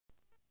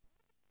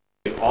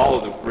all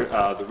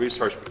of the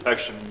resource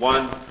protection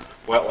 1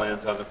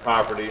 wetlands on the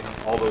property,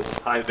 all those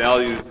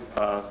high-value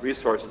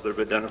resources that have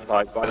been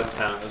identified by the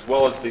town, as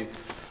well as the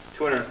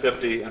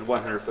 250 and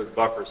 100-foot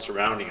buffers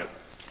surrounding it.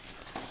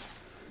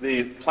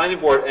 The Planning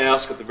Board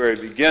asked at the very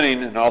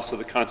beginning, and also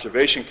the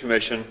Conservation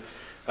Commission,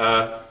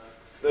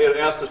 they had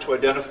asked us to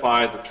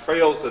identify the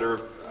trails that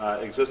are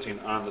existing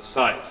on the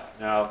site.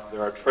 Now,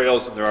 there are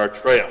trails and there are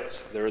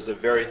trails. There is a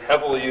very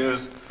heavily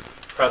used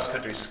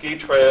cross-country ski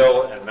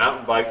trail and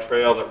mountain bike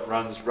trail that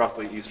runs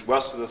roughly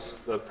east-west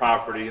of the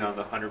property on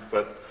the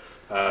 100-foot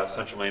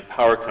Central Maine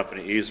Power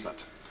Company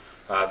easement.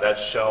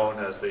 That's shown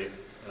as the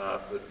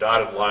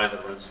dotted line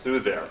that runs through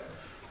there.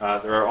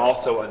 There are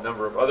also a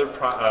number of other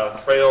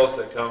trails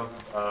that come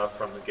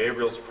from the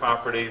Gabriel's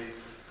property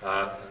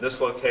in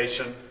this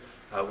location.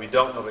 We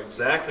don't know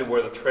exactly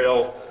where the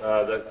trail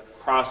that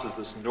crosses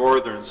this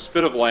northern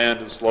spit of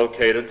land is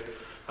located,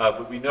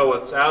 but we know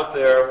it's out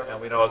there, and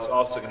we know it's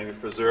also going to be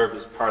preserved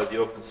as part of the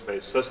open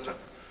space system.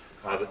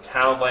 The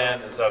town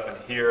land is up in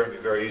here. It would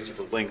be very easy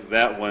to link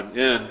that one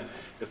in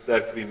if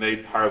that could be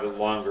made part of the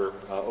longer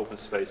open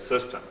space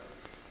system.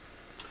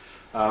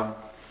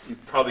 You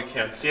probably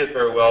can't see it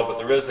very well, but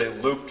there is a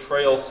loop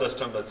trail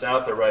system that's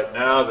out there right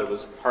now that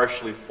was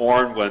partially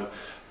formed when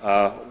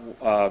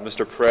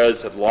Mr.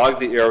 Perez had logged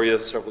the area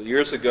several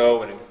years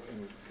ago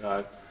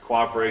in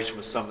cooperation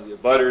with some of the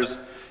abutters.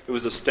 It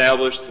was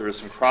established. There are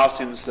some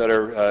crossings that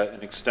are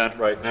in extent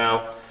right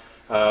now.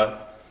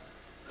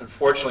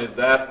 Unfortunately,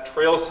 that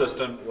trail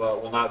system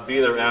will not be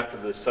there after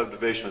the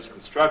subdivision is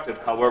constructed.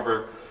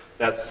 However,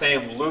 that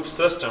same loop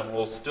system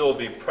will still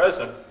be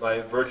present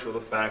by virtue of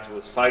the fact of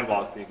the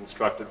sidewalk being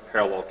constructed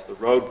parallel to the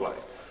roadway.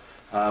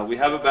 We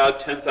have about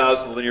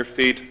 10,000 linear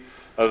feet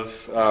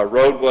of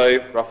roadway,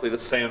 roughly the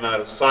same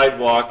amount of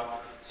sidewalk.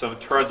 So in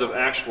terms of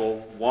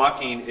actual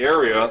walking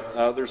area,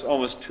 there's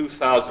almost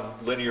 2,000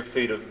 linear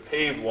feet of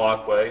paved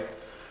walkway.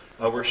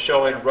 We're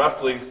showing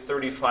roughly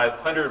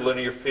 3,500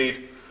 linear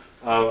feet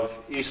of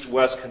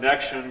east-west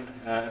connection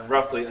and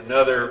roughly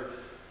another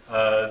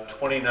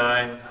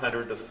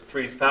 2,900 to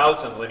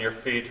 3,000 linear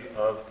feet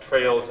of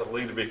trails that will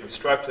either be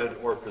constructed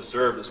or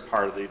preserved as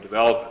part of the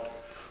development.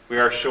 We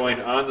are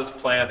showing on this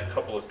plan a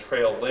couple of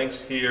trail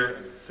links here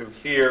and through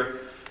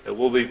here. It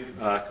will be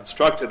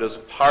constructed as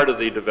part of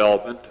the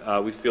development.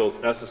 We feel it's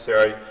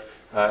necessary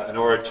in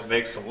order to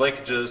make some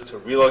linkages, to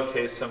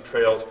relocate some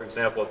trails. For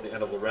example, at the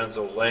end of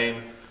Lorenzo Lane,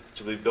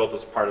 which will be built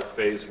as part of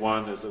Phase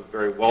 1, there's a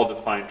very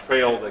well-defined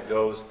trail that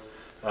goes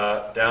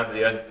down to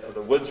the end of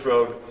the Woods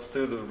Road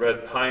through the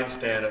Red Pine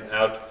Stand and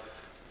out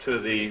to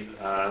the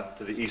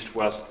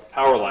east-west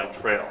power line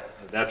trail.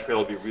 And that trail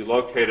will be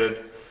relocated.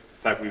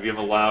 In fact, we've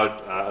even allowed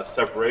a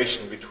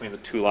separation between the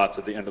two lots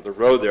at the end of the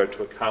road there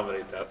to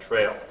accommodate that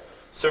trail.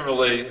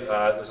 Similarly,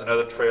 there's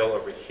another trail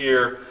over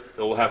here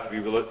that will have to be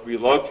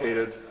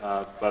relocated,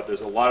 but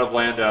there's a lot of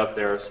land out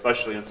there,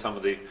 especially in some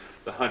of the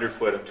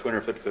 100-foot and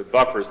 250-foot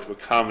buffers to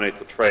accommodate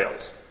the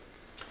trails.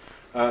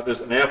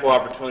 There's an ample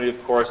opportunity,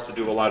 of course, to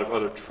do a lot of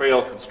other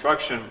trail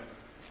construction.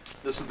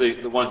 This is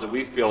the ones that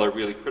we feel are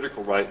really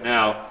critical right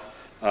now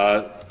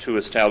to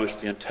establish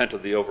the intent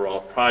of the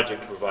overall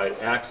project to provide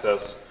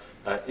access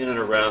in and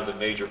around the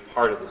major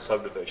part of the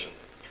subdivision.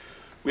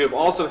 We have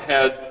also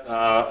had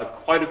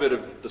quite a bit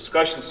of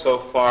discussion so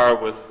far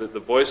with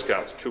the Boy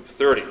Scouts, Troop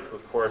 30, who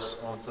of course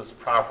owns this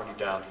property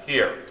down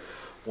here.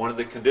 One of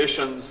the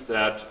conditions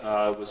that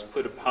was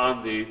put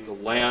upon the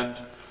land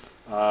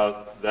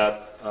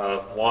that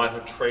Juan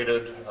had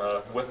traded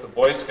with the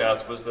Boy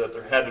Scouts was that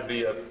there had to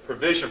be a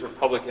provision for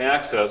public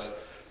access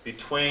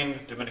between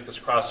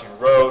Dominicus Crossing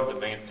Road, the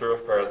main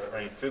thoroughfare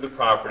running through the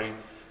property,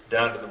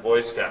 down to the Boy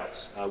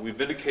Scouts.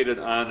 We've indicated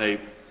on a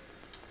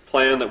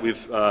plan that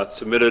we've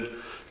submitted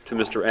to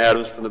Mr.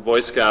 Adams from the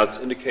Boy Scouts,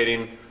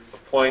 indicating a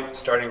point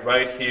starting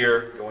right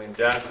here, going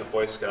down to the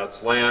Boy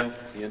Scouts' land.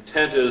 The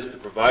intent is to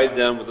provide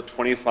them with a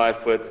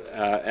 25-foot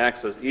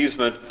access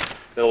easement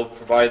that will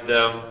provide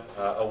them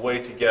a way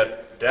to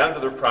get down to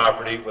their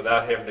property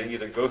without having to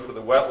either go through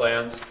the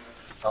wetlands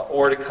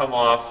or to come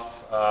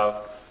off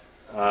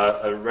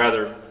a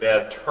rather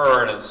bad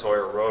turn in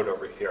Sawyer Road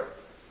over here.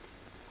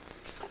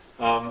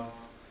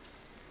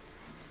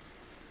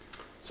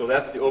 So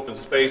that's the open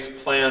space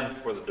plan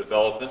for the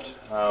development.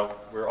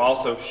 We're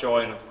also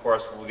showing, of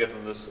course, when we get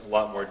into this in a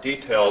lot more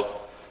details,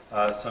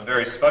 some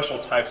very special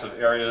types of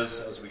areas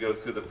as we go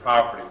through the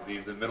property.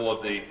 The middle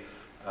of the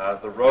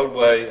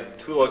roadway in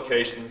two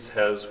locations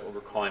has what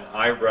we're calling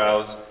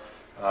eyebrows,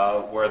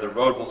 where the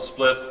road will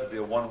split. It'll be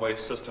a one-way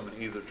system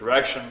in either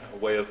direction, a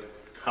way of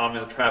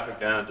calming the traffic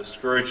down,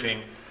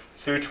 discouraging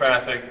through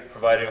traffic,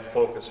 providing a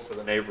focus for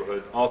the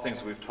neighborhood, all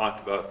things that we've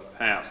talked about in the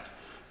past.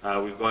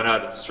 We've gone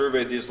out and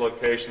surveyed these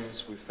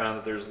locations. We've found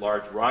that there's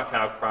large rock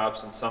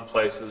outcrops in some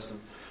places and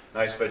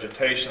nice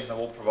vegetation that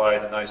will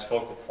provide a nice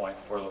focal point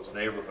for those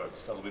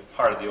neighborhoods. That will be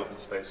part of the open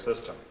space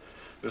system.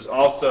 There's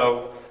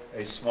also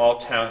a small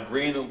town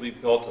green that will be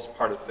built as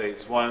part of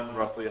Phase 1,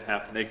 roughly a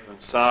half an acre in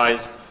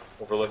size,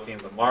 overlooking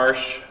the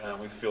marsh,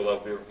 and we feel that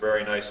will be a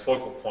very nice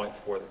focal point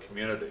for the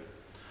community.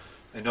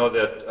 I know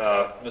that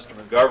Mr.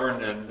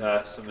 McGovern,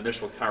 in some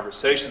initial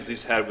conversations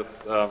he's had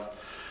with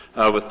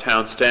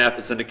town staff,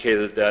 has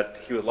indicated that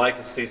he would like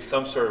to see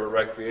some sort of a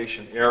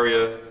recreation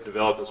area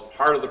developed as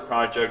part of the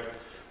project.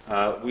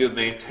 We have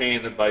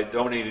maintained that by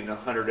donating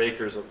 100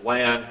 acres of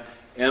land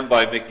and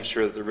by making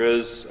sure that there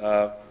is,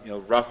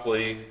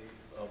 roughly,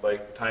 by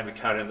the time we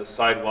count in the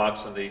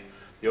sidewalks and the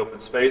open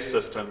space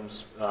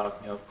systems,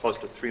 close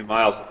to 3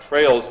 miles of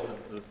trails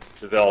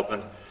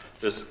development,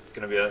 there's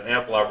going to be an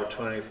ample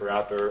opportunity for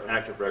outdoor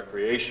active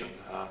recreation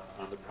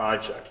on the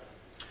project.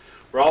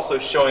 We're also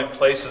showing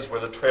places where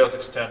the trails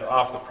extend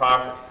off the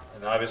property,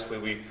 and obviously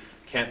we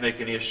can't make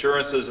any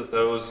assurances that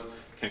those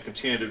can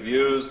continue to be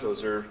used.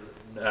 Those are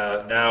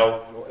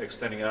now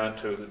extending on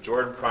to the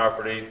Jordan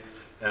property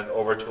and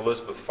over to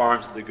Elizabeth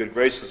Farms in the good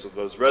graces of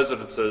those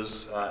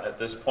residences. At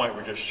this point,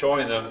 we're just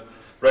showing them,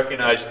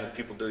 recognizing that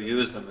people do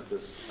use them at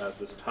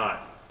this time.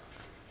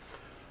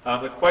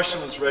 The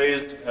question was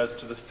raised as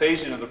to the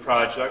phasing of the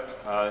project,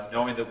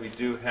 knowing that we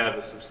do have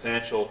a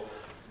substantial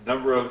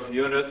number of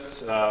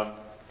units.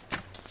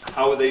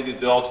 How would they be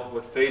built?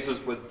 What phases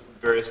would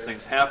various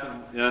things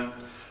happen in?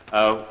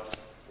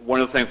 One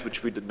of the things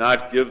which we did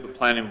not give the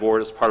planning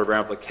board as part of our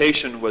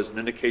application was an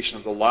indication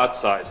of the lot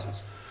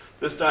sizes.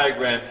 This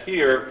diagram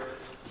here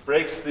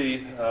breaks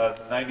the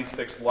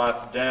 96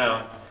 lots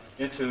down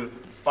into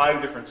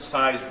 5 different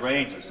size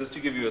ranges, just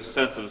to give you a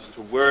sense as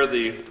to where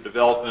the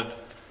development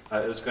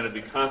is going to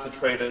be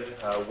concentrated,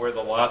 where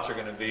the lots are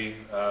going to be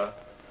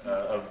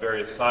of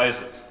various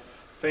sizes.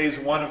 Phase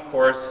 1, of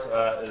course,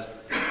 is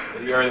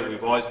the area that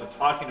we've always been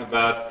talking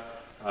about,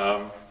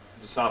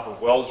 just off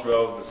of Wells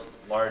Road, this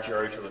large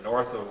area to the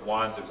north of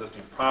Juan's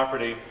existing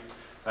property.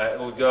 It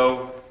will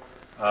go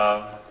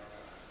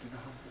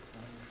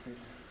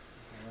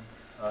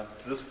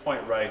to this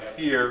point right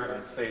here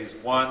in Phase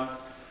 1.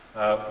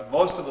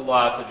 Most of the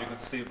lots, as you can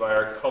see by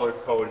our color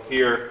code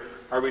here,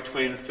 are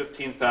between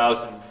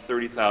 15,000 and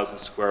 30,000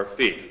 square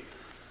feet.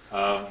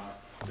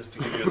 Just to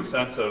give you a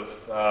sense of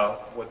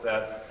what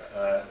that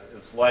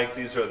is like,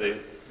 these are the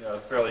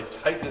fairly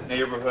tight-knit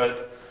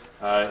neighborhood,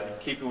 in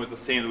keeping with the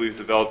theme that we've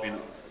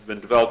been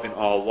developing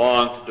all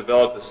along, to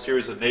develop a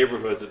series of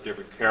neighborhoods of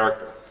different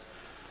character.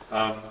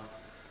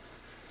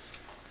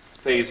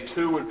 Phase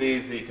 2 would be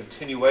the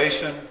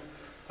continuation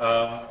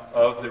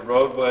of the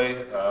roadway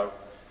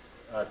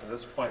to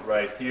this point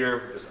right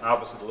here, just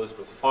opposite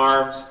Elizabeth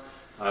Farms.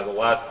 The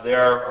lots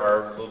there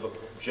are a little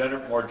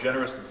bit more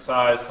generous in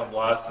size, some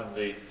lots in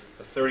the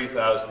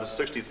 30,000 to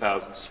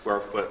 60,000 square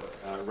foot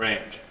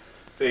range.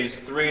 Phase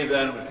 3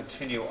 then would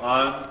continue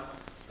on.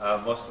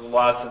 Most of the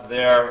lots in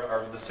there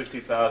are in the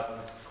 60,000,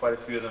 quite a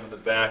few of them in the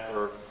back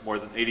are more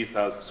than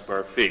 80,000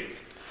 square feet.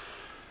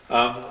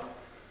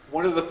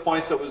 One of the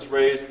points that was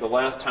raised the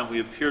last time we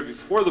appeared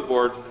before the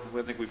board,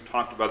 I think we've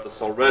talked about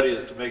this already,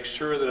 is to make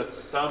sure that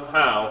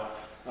somehow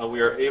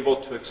we are able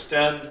to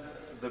extend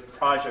the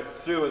project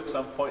through at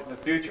some point in the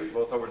future,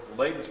 both over to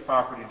Layton's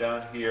property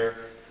down here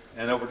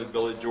and over to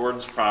Billy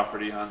Jordan's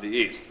property on the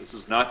east. This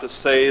is not to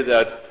say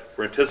that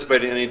we're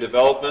anticipating any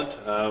development.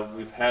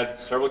 We've had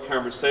several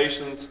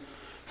conversations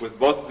with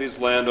both of these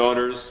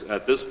landowners.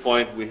 At this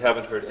point, we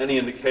haven't heard any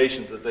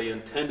indications that they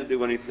intend to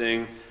do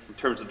anything in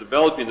terms of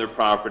developing their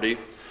property.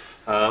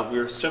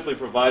 We're simply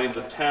providing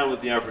the town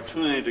with the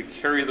opportunity to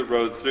carry the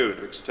road through,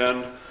 to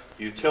extend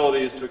the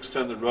utilities, to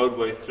extend the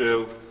roadway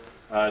through,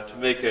 to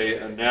make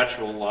a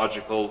natural,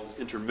 logical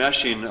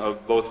intermeshing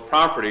of both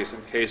properties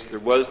in case there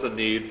was the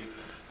need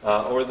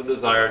or the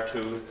desire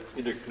to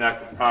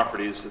interconnect the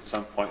properties at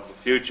some point in the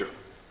future.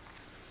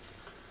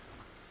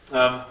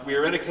 We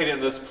are indicating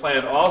in this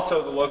plan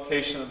also the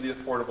location of the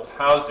affordable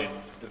housing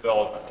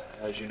development.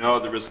 As you know,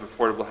 there is an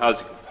affordable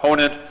housing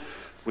component.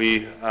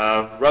 We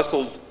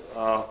wrestled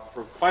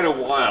for quite a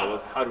while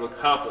with how to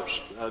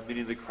accomplish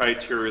meeting the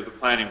criteria of the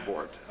planning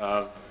board.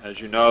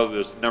 As you know,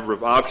 there's a number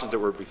of options that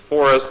were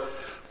before us.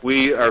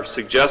 We are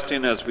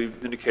suggesting, as we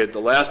indicated the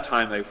last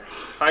time, a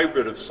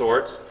hybrid of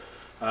sorts.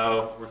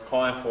 We're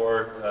calling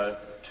for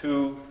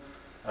 2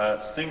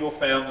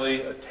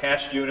 single-family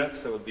attached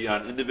units that would be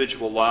on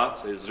individual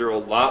lots, a 0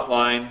 lot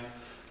line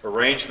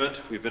arrangement.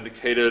 We've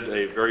indicated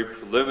a very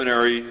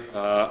preliminary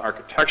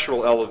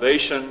architectural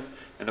elevation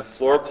and a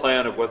floor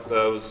plan of what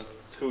those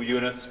 2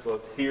 units,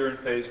 both here in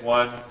Phase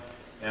 1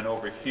 and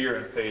over here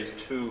in Phase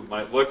 2,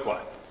 might look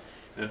like.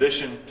 In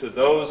addition to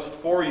those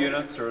 4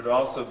 units, there would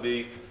also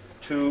be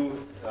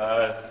 2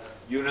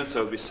 units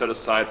that would be set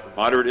aside for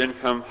moderate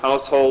income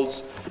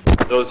households.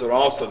 Those would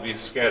also be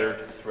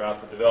scattered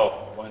throughout the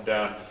development. One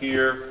down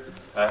here,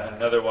 and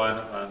another one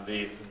on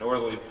the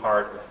northerly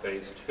part of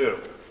Phase 2.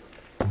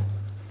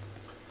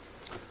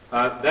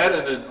 That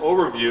in an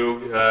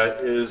overview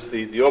is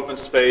the open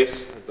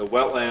space, the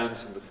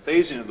wetlands, and the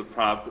phasing of the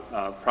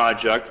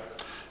project.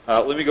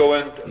 Let me go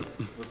in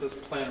with this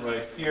plan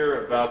right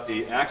here about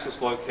the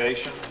access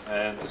location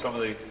and some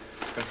of the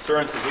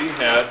concerns that we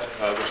had,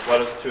 which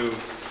led us to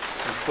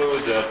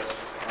conclude that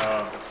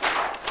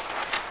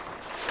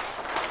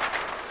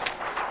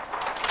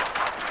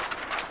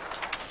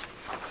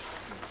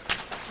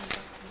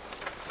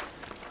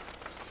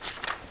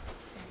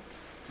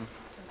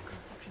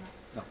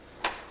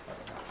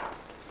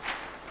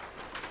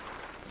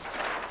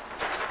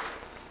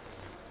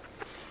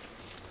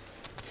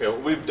Okay,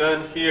 what we've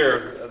done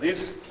here,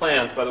 these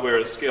plans, by the way, are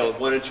at a scale of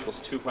 1 inch equals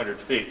 200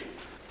 feet.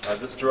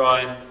 This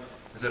drawing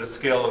is at a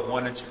scale of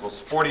 1 inch equals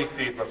 40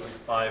 feet, roughly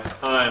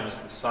 5 times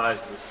the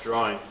size of this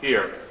drawing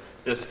here.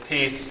 This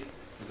piece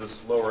is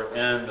this lower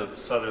end of the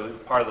southerly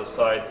part of the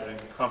site. It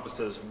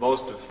encompasses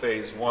most of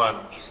phase 1,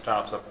 which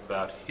stops up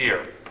about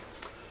here.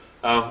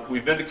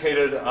 We've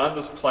indicated on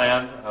this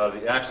plan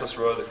the access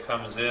road that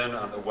comes in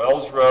on the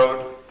Wells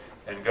Road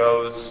and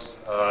goes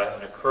in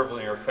a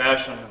curvilinear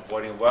fashion,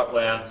 avoiding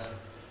wetlands,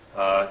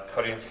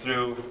 cutting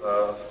through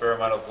a fair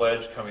amount of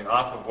ledge coming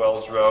off of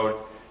Wells Road,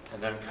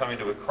 and then coming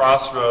to a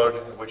crossroad,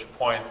 at which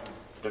point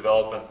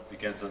development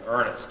begins in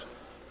earnest.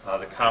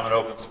 The common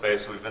open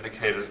space we've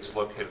indicated is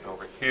located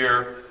over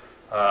here.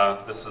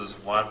 This is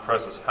Juan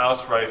Perez's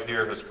house right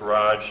here, his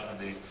garage,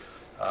 and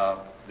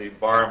the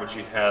barn, which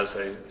he has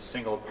a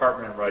single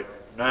apartment in right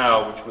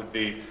now, which would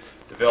be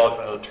developed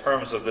under the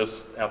terms of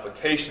this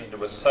application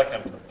to a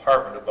second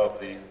apartment above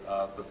the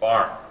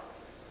barn.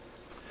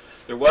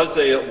 There was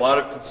a lot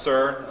of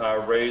concern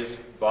raised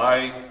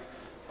by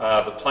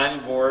the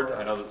planning board.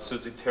 I know that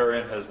Susie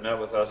Terrian has met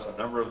with us on a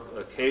number of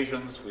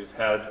occasions. We've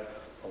had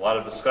a lot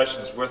of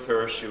discussions with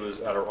her. She was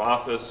at our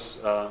office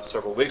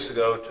several weeks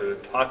ago to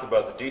talk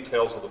about the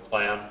details of the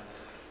plan.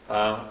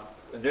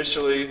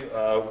 Initially,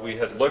 we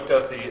had looked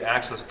at the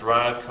access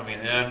drive coming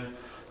in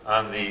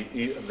on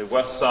the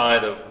west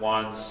side of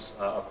Juan's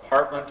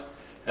apartment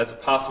as a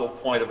possible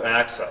point of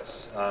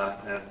access.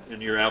 And in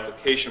your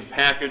application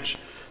package,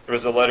 there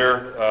was a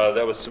letter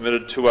that was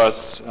submitted to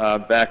us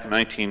back in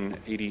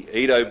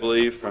 1988, I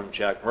believe, from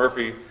Jack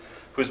Murphy,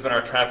 who's been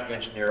our traffic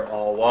engineer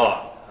all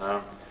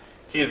along.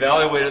 He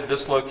evaluated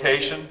this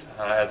location.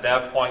 At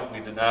that point, we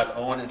did not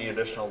own any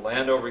additional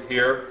land over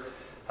here.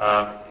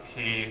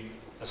 He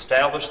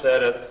established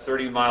that at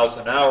 30 miles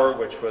an hour,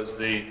 which was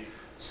the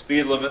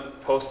speed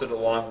limit posted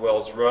along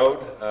Wells Road,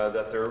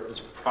 that there is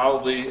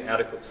probably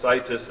adequate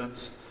sight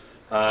distance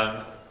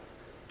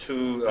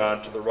to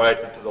the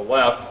right and to the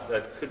left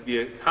that could be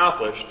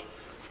accomplished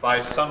by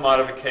some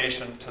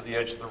modification to the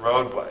edge of the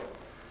roadway.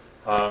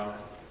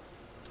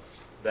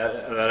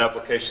 That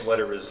application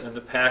letter is in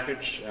the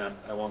package, and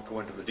I won't go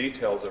into the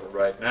details of it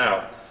right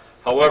now.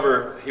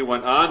 However, he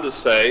went on to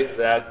say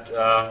that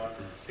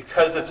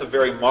because it's a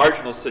very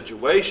marginal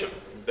situation,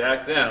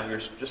 back then we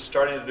were just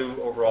starting to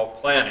do overall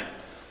planning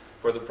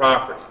for the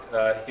property.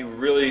 He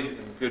really,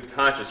 in good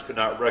conscience, could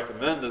not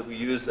recommend that we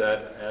use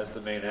that as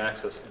the main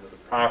access into the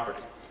property.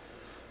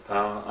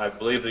 I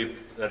believe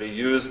that he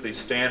used the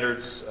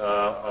standards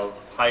of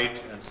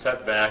height and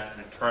setback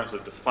in terms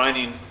of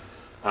defining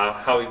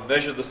how he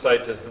measured the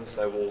sight distance.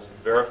 I will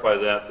verify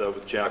that, though,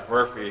 with Jack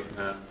Murphy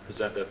and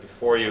present that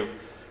before you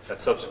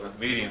at subsequent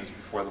meetings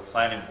before the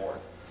planning board.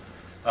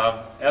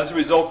 As a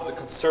result of the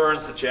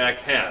concerns that Jack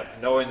had,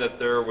 knowing that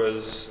there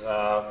was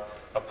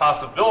a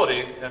possibility,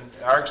 in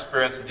our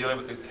experience in dealing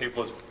with the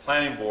capabilities of the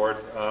planning board,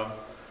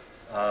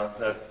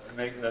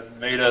 that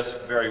made us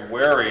very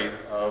wary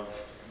of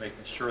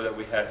making sure that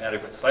we had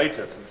adequate sight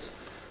distance,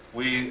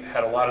 we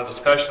had a lot of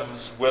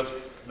discussions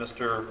with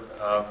Mr.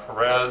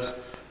 Perez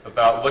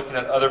about looking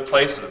at other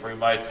places where we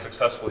might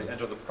successfully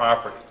enter the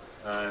property.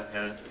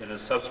 And in a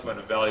subsequent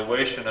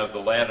evaluation of the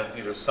land on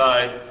either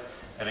side,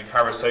 and in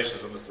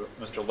conversations with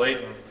Mr.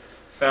 Layton,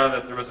 found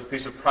that there was a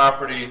piece of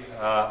property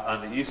on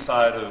the east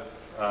side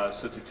of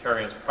Susie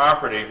Terrian's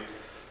property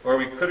where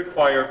we could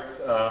acquire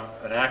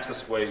an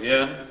access way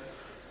in.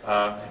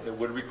 It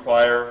would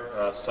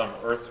require some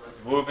earth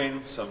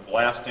moving, some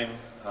blasting,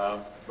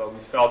 but we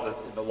felt that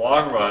in the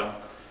long run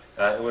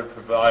it would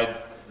provide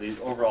the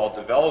overall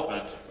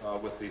development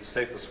with the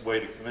safest way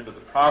to come into the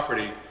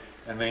property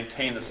and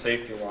maintain the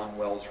safety along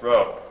Wells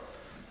Road.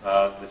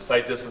 The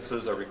site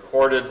distances are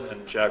recorded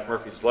in Jack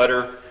Murphy's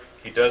letter.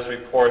 He does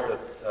report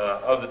that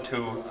of the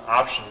two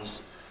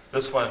options,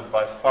 this one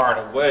by far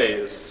and away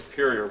is a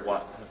superior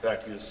one. In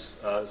fact, he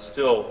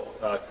still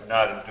could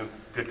not in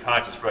good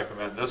conscience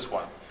recommend this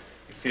one.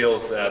 He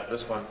feels that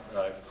this one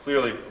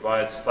clearly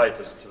provides sight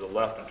distance to the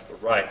left and to the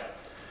right.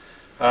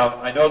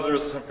 I know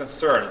there's some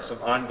concerns,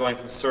 some ongoing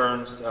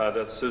concerns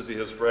that Susie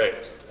has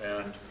raised.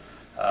 And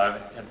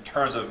in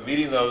terms of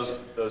meeting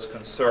those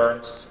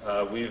concerns,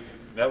 we've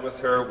met with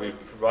her. We've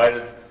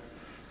provided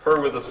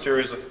her with a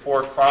series of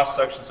 4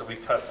 cross-sections that we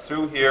cut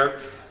through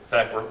here. In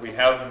fact, we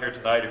have them here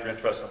tonight if you're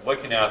interested in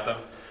looking at them,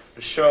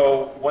 to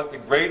show what the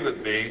grade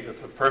would be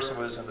if a person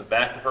was in the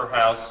back of her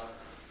house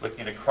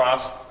looking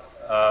across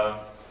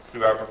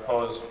through our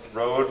proposed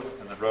road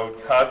and the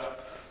road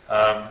cut.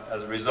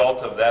 As a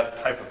result of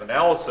that type of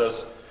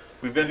analysis,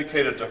 we've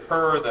indicated to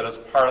her that as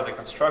part of the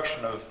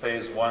construction of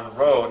Phase 1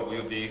 road, we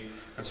would be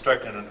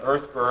constructing an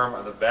earth berm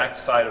on the back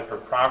side of her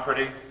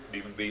property. It would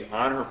even be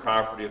on her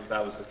property if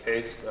that was the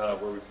case,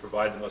 where we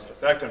provide the most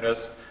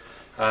effectiveness.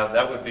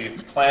 That would be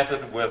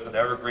planted with an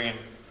evergreen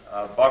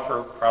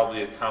buffer,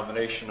 probably a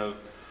combination of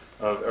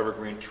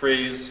evergreen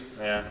trees,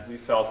 and we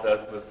felt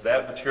that with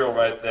that material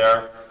right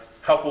there,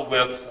 coupled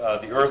with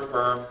the earth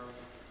berm,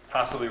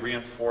 possibly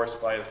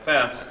reinforced by a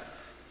fence,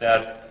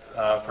 that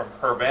from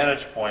her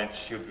vantage point,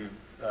 she would be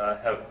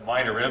have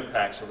minor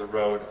impacts of the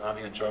road on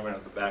the enjoyment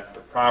of the back of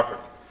the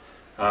property.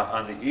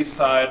 On the east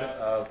side,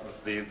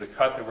 the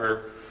cut that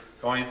we're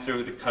going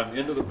through to come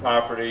into the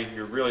property,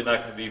 you're really not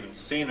going to be even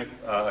seeing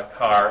a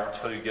car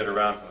until you get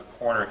around to the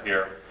corner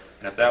here.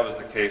 And if that was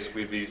the case,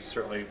 we'd be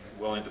certainly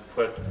willing to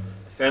put a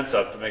fence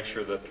up to make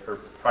sure that her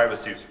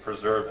privacy is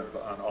preserved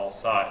on all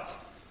sides.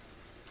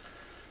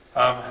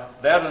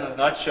 That in a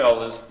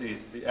nutshell is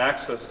the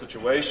access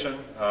situation.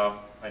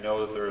 I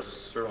know that there's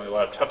certainly a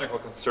lot of technical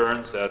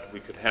concerns that we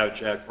could have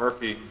Jack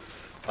Murphy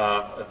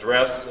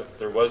address if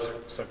there was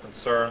some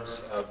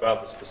concerns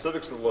about the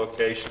specifics of the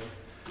location.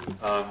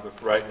 But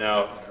right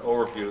now, an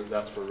overview,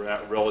 that's where we're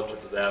at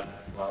relative to that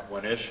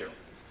one issue.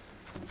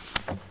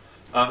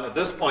 At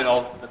this point,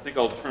 I think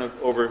I'll turn it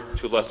over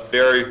to Les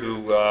Berry, who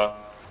will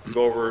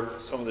go over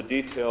some of the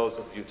details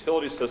of the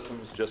utility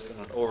systems just in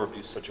an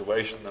overview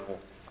situation. Then we'll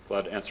be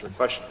glad to answer a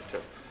question or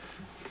two.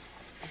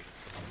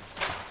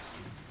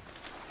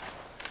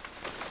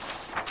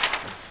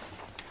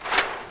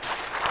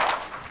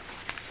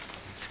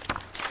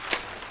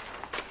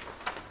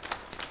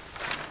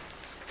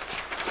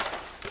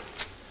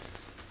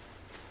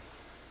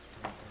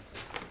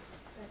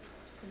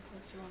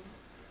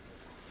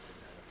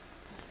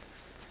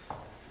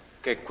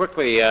 Okay,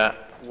 quickly,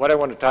 what I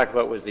want to talk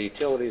about was the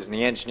utilities and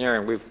the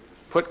engineering. We've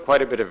put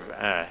quite a bit of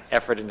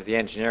effort into the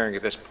engineering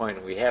at this point,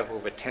 and we have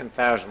over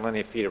 10,000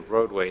 linear feet of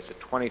roadway. It's a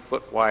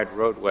 20-foot wide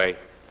roadway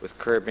with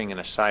curbing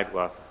and a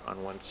sidewalk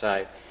on one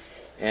side.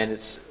 And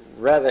it's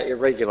rather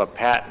irregular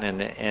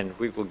pattern, and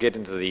we will get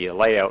into the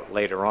layout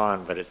later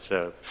on, but there's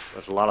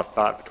a lot of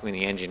thought between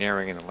the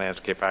engineering and the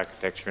landscape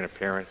architecture and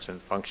appearance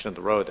and function of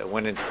the road that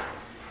went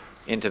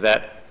into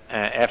that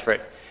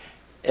effort.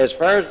 As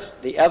far as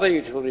the other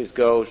utilities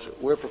goes,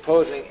 we're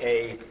proposing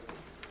a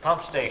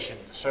pump station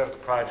to serve the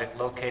project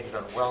located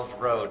on Wells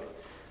Road.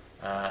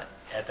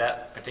 At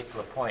that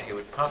particular point, it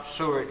would pump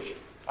sewage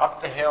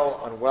up the hill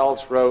on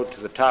Wells Road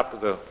to the top of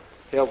the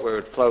hill where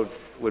it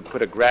would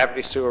put a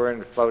gravity sewer in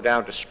and flow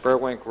down to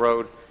Spurwink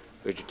Road,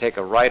 which would take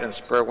a right on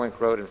Spurwink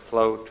Road and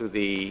flow to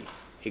the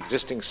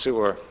existing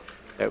sewer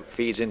that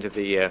feeds into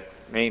the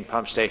main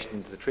pump station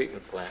into the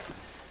treatment plant.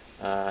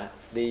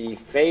 The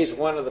phase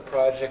one of the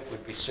project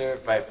would be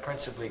served by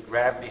principally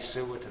gravity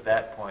sewer to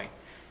that point.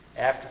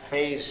 After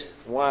phase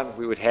one,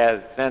 we would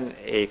have then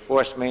a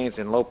force mains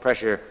and low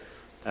pressure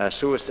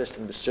sewer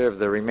system to serve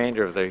the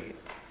remainder of the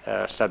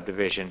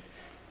subdivision.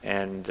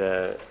 And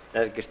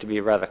that gets to be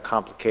a rather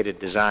complicated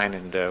design,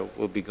 and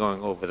we'll be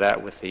going over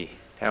that with the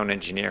town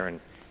engineer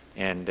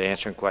and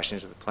answering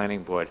questions of the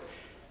planning board.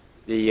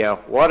 The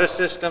water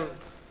system,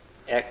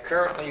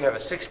 currently you have a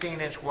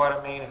 16-inch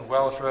water main in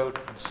Wells Road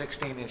and a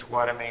 16-inch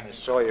water main in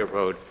Sawyer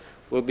Road.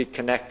 We'll be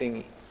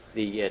connecting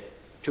the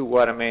two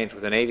water mains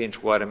with an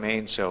 8-inch water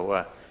main,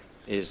 so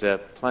there's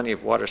plenty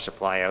of water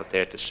supply out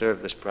there to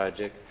serve this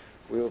project.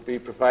 We will be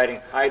providing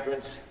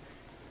hydrants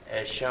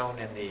as shown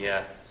in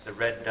the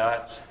red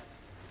dots.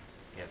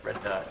 Yeah,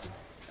 red dots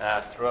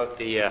throughout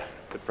the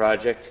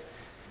project.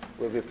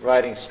 We'll be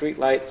providing street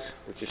lights,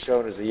 which is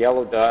shown as the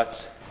yellow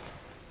dots,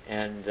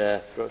 and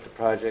throughout the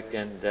project.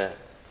 And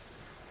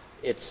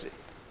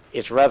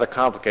it's rather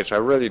complicated, so I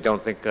really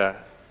don't think,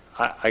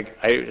 I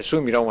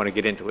assume you don't want to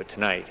get into it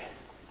tonight.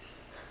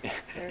 You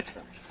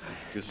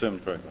assume,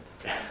 Franklin.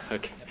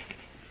 Okay.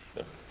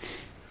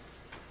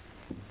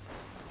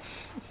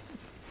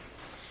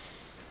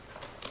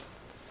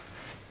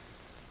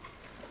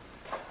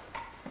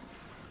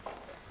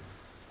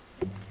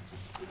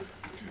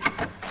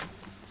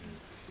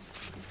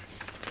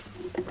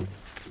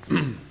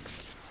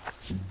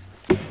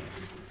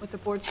 With the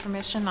board's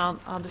permission, I'll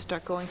just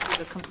start going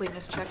through the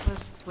completeness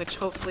checklist, which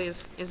hopefully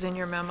is in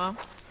your memo.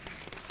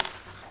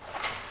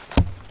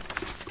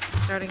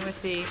 Starting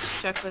with the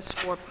checklist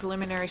for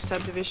preliminary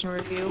subdivision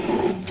review.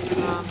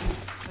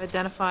 I've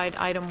identified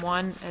item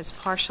 1 as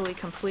partially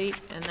complete,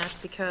 and that's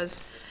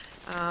because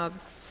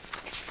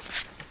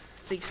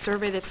the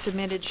survey that's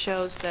submitted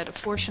shows that a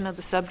portion of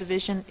the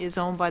subdivision is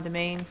owned by the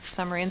Maine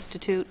Summer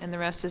Institute and the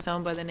rest is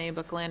owned by the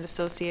Neighborhood Land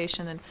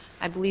Association, and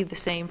I believe the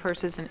same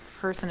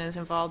person is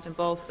involved in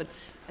both, but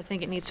I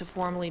think it needs to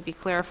formally be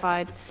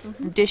clarified.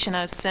 In addition,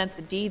 I've sent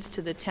the deeds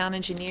to the town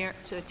engineer,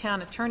 to the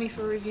town attorney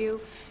for review,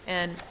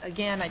 and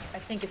again, I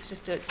think it's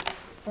just a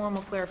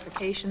formal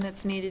clarification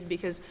that's needed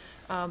because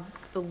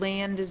the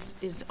land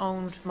is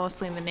owned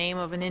mostly in the name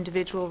of an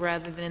individual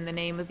rather than in the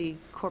name of the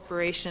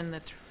corporation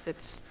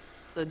that's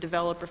the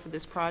developer for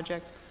this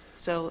project.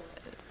 So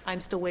I'm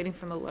still waiting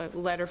for the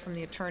letter from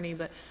the attorney,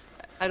 but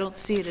I don't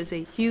see it as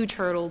a huge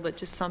hurdle, but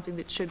just something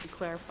that should be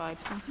clarified.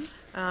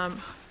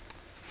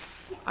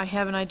 I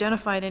haven't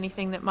identified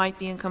anything that might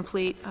be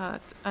incomplete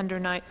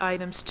under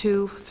items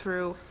 2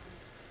 through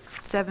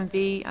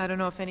 7B. I don't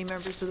know if any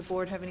members of the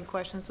board have any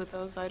questions with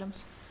those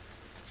items.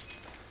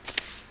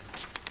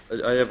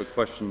 I have a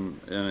question,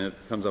 and it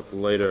comes up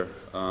later,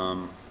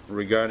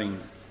 regarding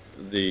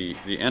the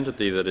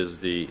entity that is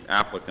the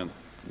applicant,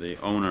 the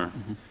owner.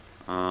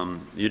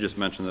 You just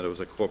mentioned that it was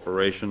a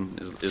corporation.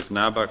 Is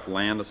Nabuck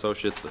Land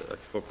Associates a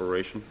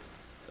corporation?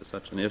 as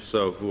such? And if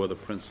so, who are the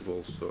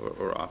principals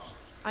or officers?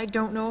 I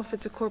don't know if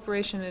it's a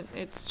corporation,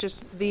 it's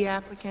just the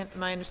applicant,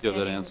 my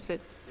understanding answer? is that,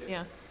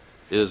 yeah.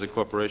 It is a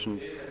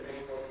corporation?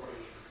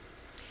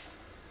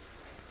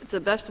 To the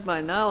best of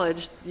my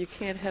knowledge, you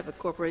can't have a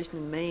corporation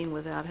in Maine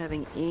without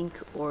having Inc.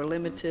 or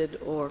Limited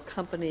or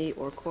Company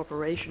or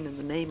Corporation in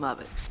the name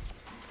of it.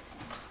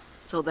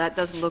 So that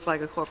doesn't look like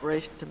a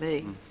corporation to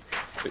me,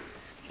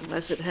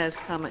 unless it has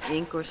comma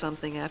Inc. or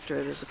something after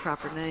it as a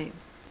proper name.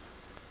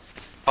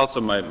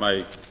 Also,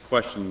 my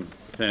question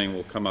pertaining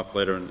will come up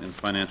later in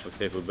financial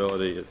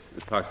capability. It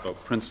talks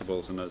about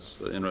principals, and it's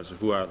interesting,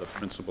 who are the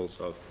principals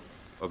of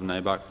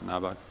NABUC?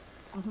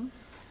 Mm-hmm.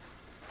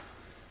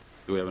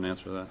 Do we have an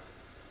answer to that?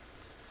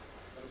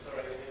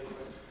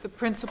 The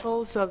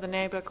principals of the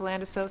Nabuck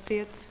Land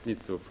Associates?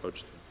 Needs to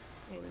approach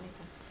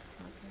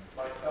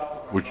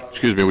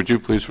Excuse me, would you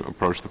please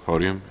approach the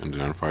podium and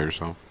identify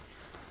yourself?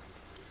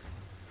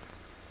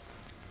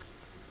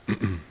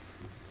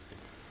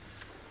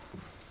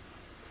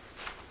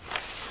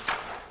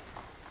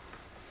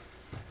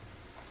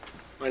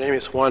 My name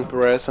is Juan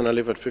Perez, and I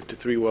live at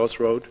 53 Wells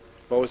Road.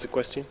 What was the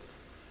question?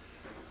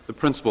 the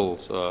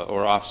principals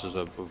or officers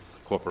of the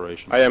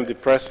corporation. I am the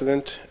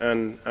president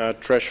and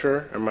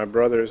treasurer, and my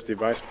brother is the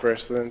vice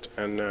president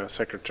and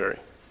secretary.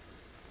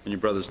 And your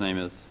brother's name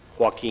is?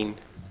 Joaquin,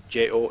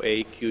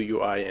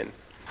 Joaquin.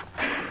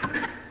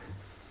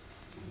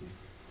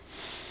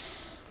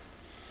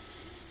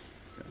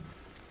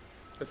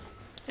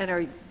 And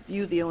are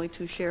you the only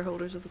two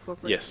shareholders of the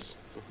corporation? Yes.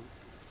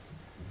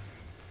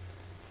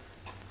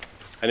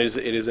 And it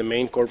is a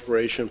main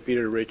corporation.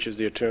 Peter Rich is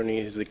the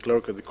attorney, he's the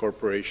clerk of the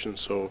corporation,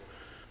 so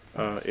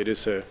it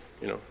is a,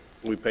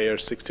 we pay our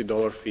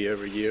 $60 fee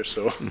every year,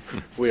 so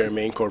we are a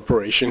main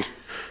corporation.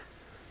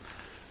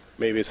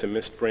 Maybe it's a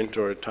misprint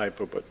or a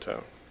typo, but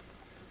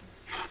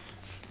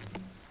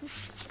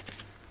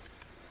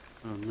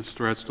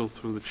Mr. Edstall,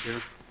 through the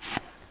chair.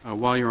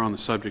 While you're on the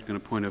subject, and a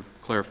point of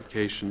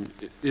clarification,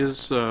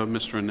 is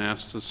Mr.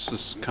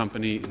 Anastas'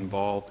 company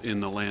involved in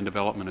the land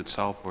development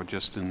itself or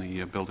just in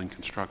the building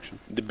construction?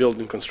 the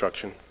building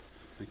construction,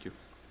 Thank you.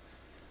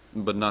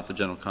 But not the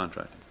general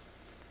contractor.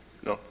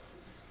 no.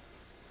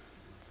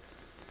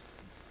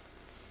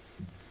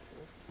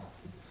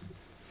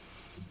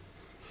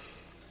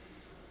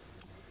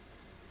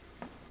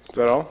 Is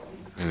that all?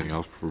 Anything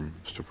else for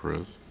Mr.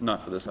 Perez?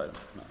 Not for this item,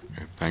 no.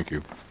 Okay, thank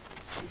you.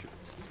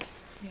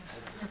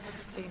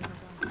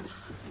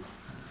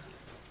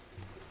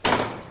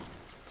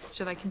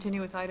 Should I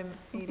continue with item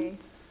 8A?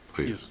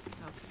 Please.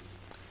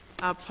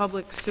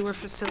 Public sewer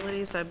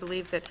facilities, I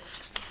believe that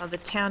the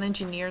town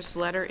engineer's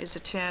letter is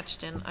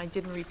attached, and I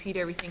didn't repeat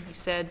everything he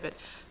said, but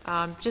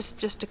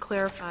just to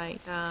clarify,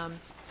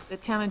 the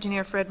town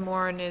engineer, Fred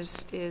Moran,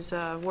 is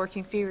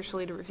working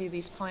feverishly to review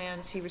these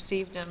plans. He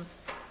received them,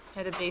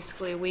 had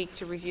basically a week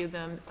to review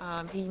them.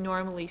 He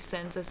normally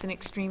sends us an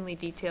extremely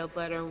detailed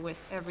letter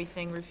with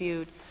everything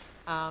reviewed,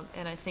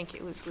 and I think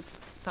it was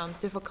with some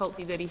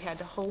difficulty that he had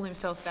to hold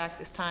himself back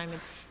this time, and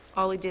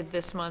all he did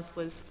this month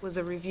was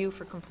a review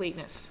for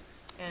completeness,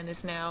 and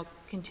is now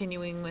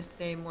continuing with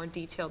a more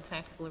detailed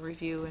technical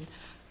review.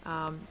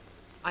 And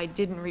I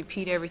didn't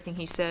repeat everything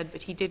he said,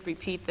 but he did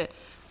repeat that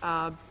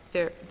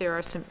there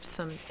are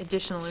some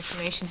additional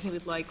information he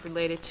would like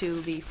related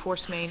to the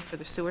force main for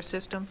the sewer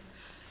system.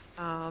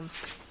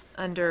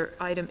 Under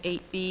item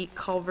 8B,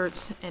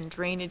 culverts and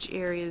drainage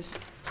areas,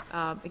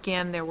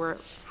 again, there were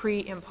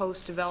pre- and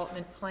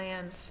post-development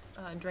plans,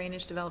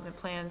 drainage development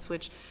plans,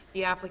 which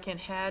the applicant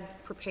had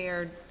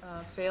prepared,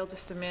 failed to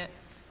submit,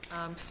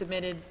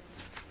 submitted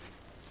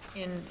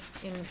it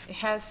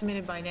has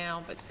submitted by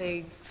now, but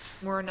they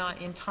were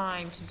not in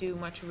time to do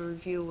much of a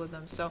review with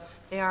them. So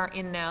they are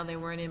in now, they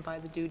weren't in by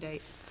the due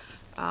date.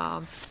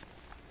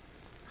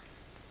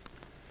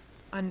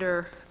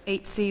 Under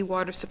 8C,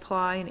 water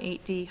supply, and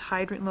 8D,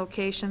 hydrant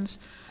locations.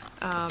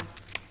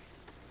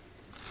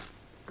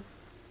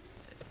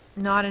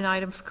 Not an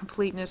item for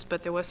completeness,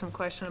 but there was some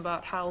question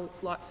about how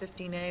Lot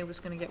 15A was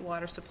going to get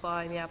water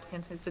supply. The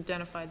applicant has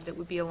identified that it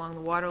would be along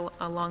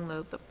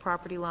the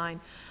property line.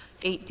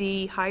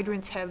 8D,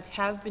 hydrants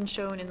have been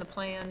shown in the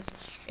plans.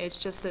 It's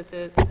just that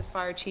the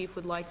fire chief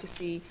would like to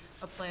see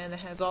a plan that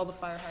has all the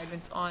fire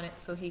hydrants on it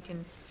so he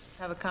can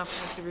have a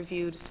comprehensive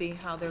review to see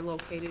how they're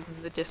located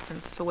in the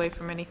distance away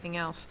from anything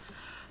else.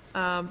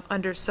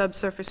 Under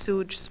subsurface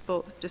sewage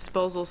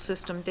disposal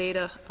system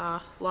data,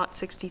 Lot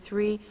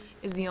 63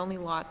 is the only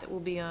lot that will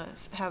be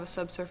have a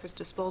subsurface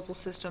disposal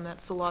system.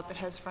 That's the lot that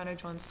has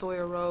frontage on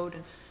Sawyer Road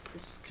and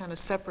is kind of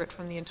separate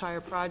from the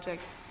entire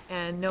project.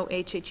 And no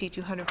HHE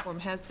 200 form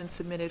has been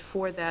submitted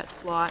for that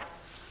lot.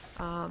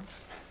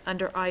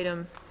 Under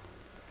item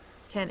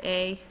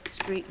 10A,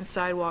 street and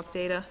sidewalk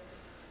data,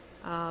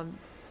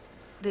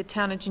 the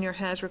town engineer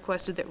has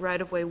requested that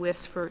right-of-way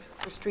widths for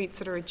streets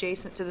that are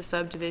adjacent to the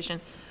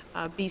subdivision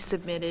be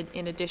submitted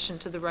in addition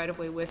to the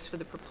right-of-way widths for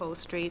the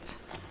proposed streets.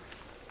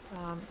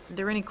 Are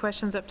there any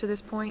questions up to this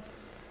point?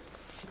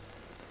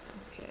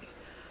 Okay.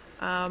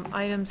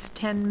 Items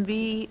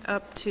 10B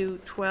up to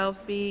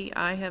 12B,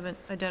 I haven't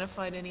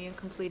identified any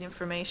incomplete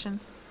information.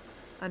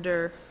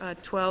 Under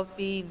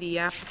 12B, the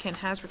applicant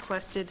has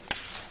requested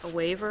a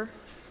waiver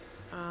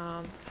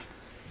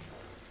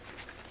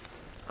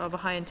of a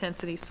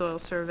high-intensity soil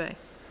survey.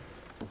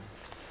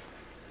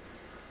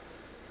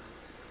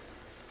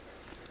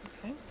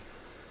 Okay.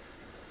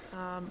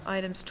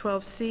 Items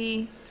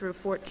 12C through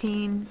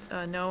 14,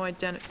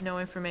 no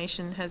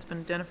information has been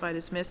identified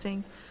as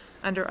missing.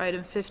 Under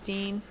item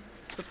 15,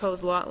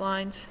 proposed lot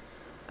lines.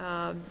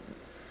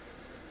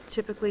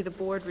 Typically, the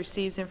board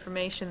receives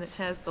information that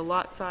has the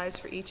lot size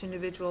for each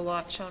individual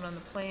lot shown on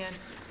the plan.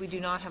 We do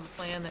not have a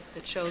plan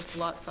that shows the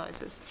lot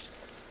sizes.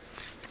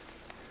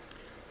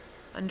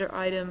 Under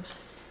item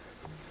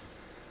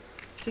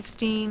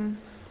 16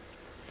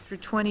 through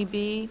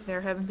 20B,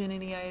 there haven't been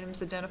any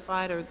items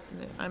identified, or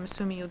I'm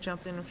assuming you'll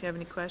jump in if you have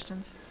any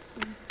questions.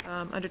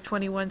 Under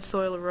 21,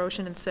 soil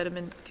erosion and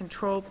sediment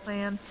control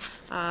plan,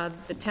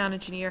 the town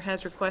engineer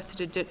has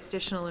requested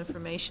additional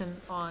information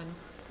on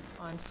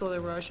soil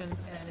erosion,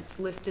 and it's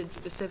listed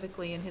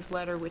specifically in his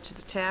letter, which is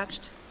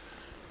attached.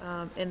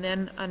 And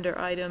then under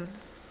item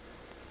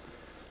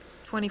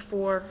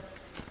 24,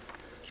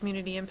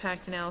 community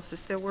impact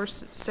analysis, there were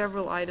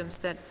several items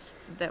that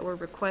were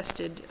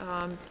requested.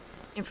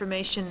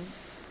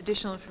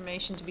 Additional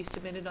information to be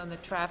submitted on the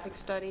traffic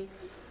study,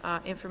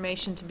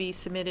 information to be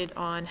submitted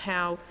on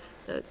how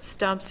the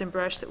stumps and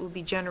brush that will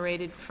be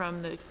generated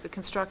from the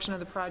construction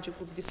of the project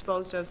will be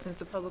disposed of, since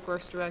the Public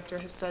Works Director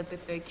has said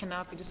that they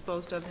cannot be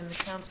disposed of in the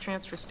town's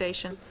transfer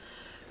station,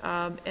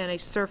 and a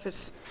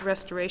surface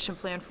restoration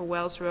plan for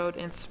Wells Road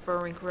and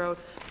Spurwink Road.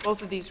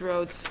 Both of these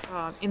roads,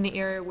 in the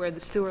area where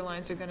the sewer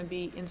lines are going to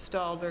be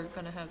installed, are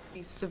going to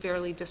be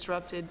severely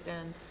disrupted,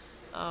 and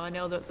I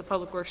know that the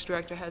Public Works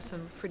Director has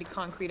some pretty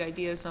concrete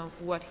ideas on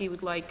what he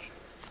would like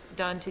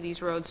done to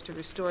these roads to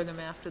restore them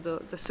after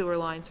the sewer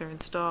lines are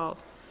installed.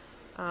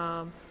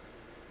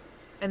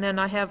 And then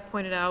I have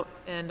pointed out,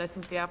 and I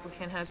think the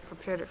applicant has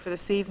prepared it for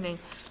this evening,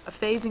 a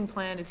phasing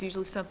plan is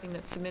usually something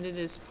that's submitted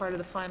as part of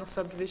the final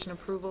subdivision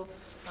approval,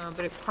 but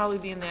it'd probably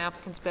be in the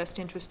applicant's best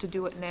interest to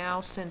do it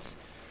now, since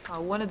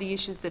one of the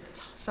issues that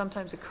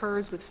sometimes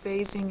occurs with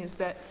phasing is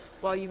that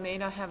while you may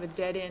not have a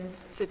dead-end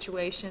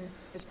situation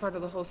as part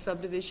of the whole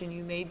subdivision,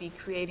 you may be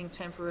creating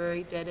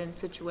temporary dead-end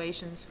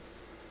situations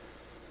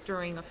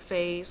during a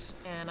phase,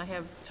 and I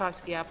have talked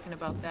to the applicant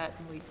about that,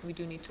 and we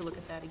do need to look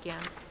at that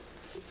again.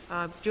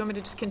 Do you want me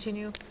to just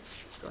continue?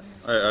 Go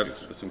ahead. I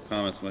have some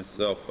comments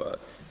myself,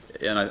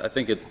 and I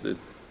think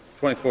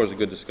 24 is a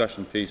good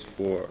discussion piece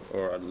or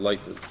I'd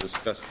like to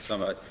discuss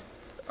some.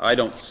 I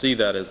don't see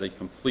that as a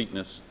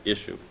completeness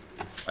issue.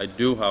 I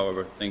do,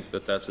 however, think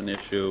that that's an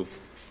issue.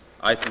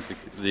 I think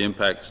the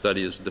impact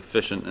study is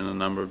deficient in a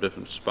number of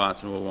different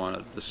spots, and we'll want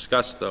to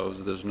discuss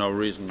those. There's no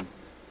reason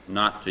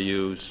not to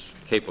use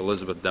Cape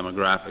Elizabeth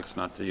demographics,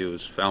 not to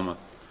use Falmouth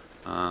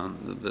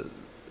the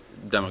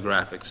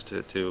demographics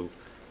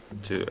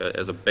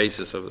as a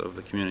basis of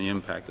the community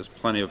impact. There's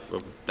plenty of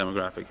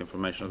demographic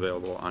information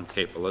available on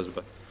Cape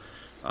Elizabeth.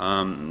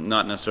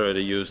 Not necessarily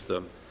to use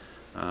the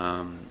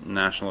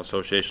National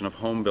Association of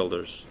Home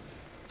Builders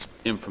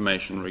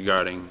information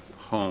regarding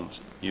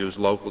homes. Use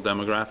local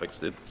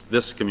demographics. It's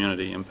this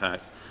community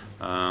impact.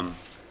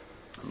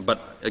 But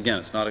again,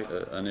 it's not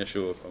an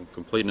issue of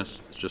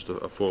completeness. It's just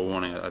a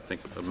forewarning, I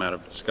think, a matter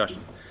of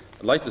discussion.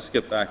 I'd like to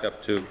skip back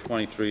up to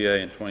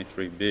 23A and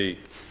 23B.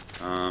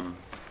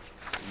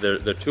 There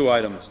are two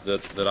items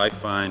that I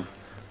find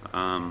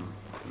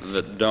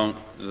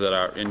that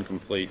are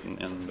incomplete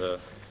and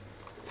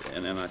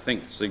I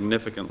think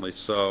significantly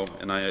so.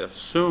 And I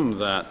assume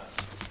that,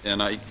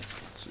 and I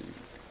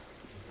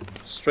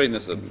straighten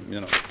this,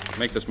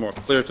 make this more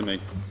clear to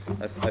me.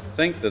 I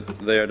think that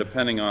they are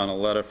depending on a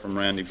letter from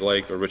Randy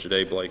Blake or Richard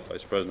A. Blake,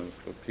 Vice President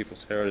of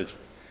People's Heritage,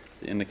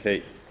 to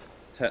indicate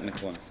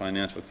technical and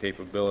financial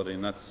capability,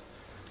 and that's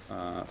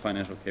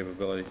financial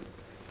capability.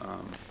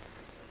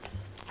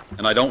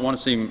 And I don't want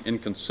to seem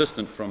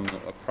inconsistent from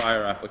a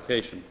prior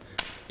application.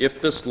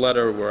 If this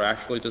letter were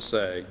actually to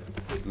say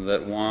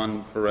that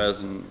Juan Perez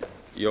and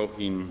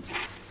Joaquin,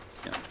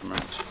 I can't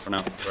remember to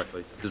pronounce it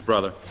correctly, his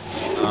brother,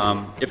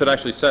 if it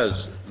actually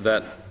says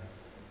that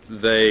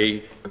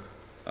they,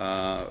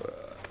 a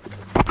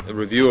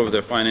review of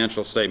their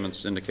financial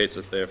statements indicates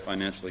that they're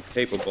financially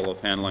capable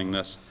of handling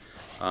this,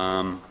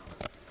 I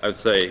would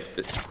say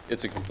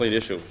it's a complete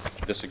issue.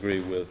 I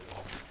disagree with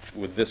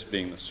this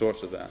being the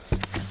source of that.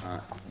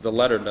 The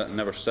letter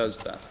never says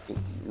that.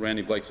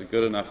 Randy Blake's a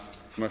good enough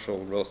commercial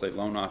real estate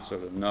loan officer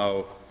to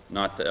know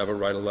not to ever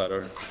write a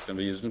letter that's going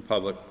to be used in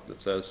public that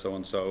says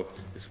so-and-so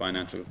is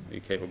financially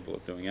capable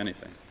of doing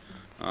anything.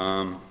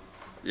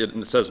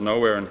 It says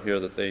nowhere in here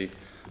that they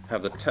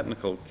have the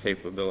technical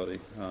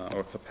capability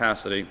or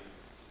capacity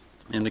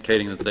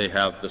indicating that they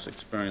have this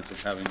experience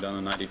of having done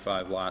a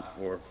 95 lot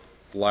or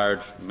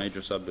large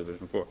major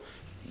subdivision before.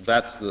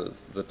 That's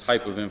the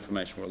type of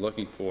information we're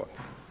looking for.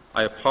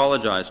 I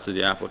apologize to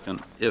the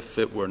applicant if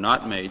it were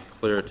not made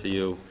clear to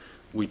you.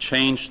 We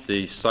changed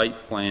the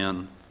site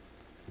plan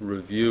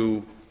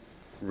review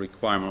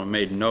requirement, or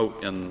made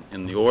note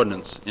in the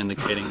ordinance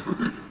indicating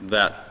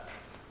that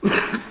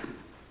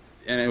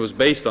and it was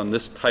based on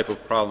this type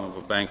of problem of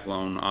a bank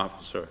loan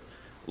officer,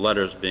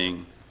 letters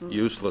being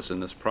useless in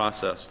this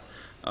process,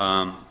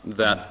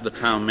 that the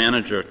town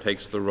manager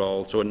takes the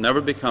role. So it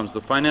never becomes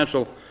the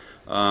financial,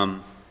 personal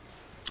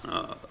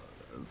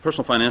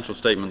financial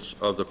statements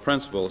of the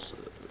principals.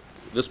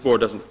 This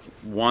board doesn't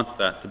want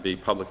that to be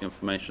public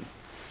information.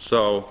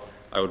 So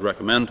I would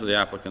recommend to the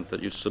applicant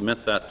that you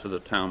submit that to the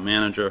town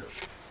manager.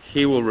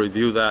 He will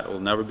review that. It will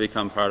never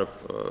become part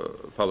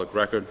of public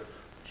record.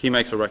 He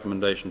makes a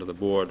recommendation to the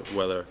board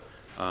whether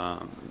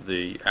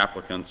the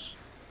applicants,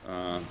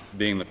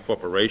 being the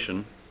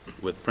corporation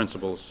with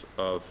principals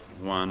of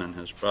Juan and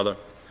his brother,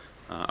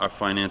 are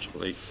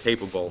financially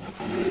capable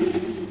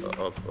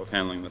of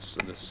handling this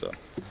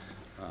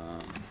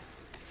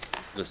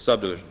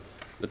subdivision.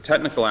 The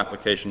technical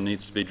application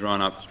needs to be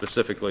drawn up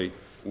specifically.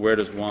 Where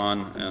does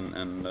Juan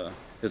and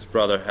his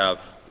brother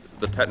have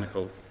the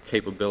technical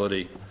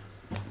capability?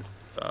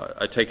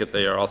 I take it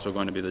they are also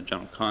going to be the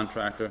general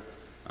contractor,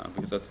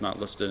 because that's not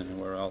listed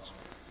anywhere else.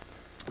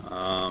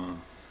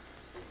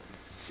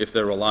 If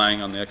they're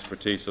relying on the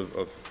expertise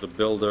of the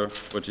builder,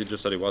 which he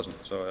just said he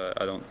wasn't, so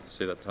I don't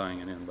see that tying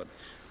it in. But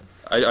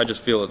I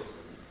just feel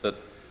that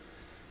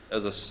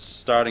as a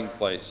starting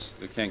place,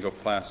 we can't go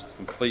past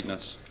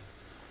completeness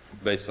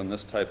based on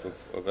this type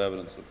of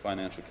evidence of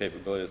financial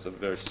capability. It's a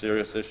very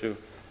serious issue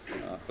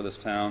for this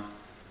town,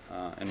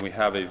 and we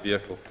have a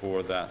vehicle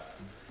for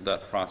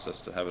that process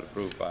to have it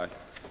approved by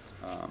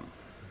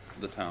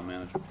the town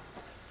manager.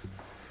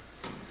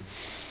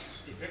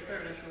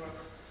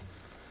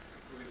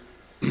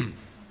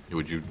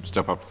 Would you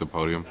step up to the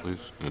podium, please,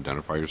 and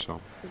identify yourself?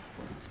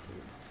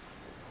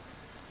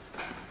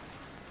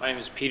 My name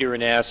is Peter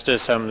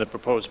Anastas. I'm the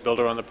proposed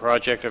builder on the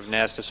project of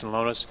Anastas and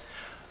Lonis.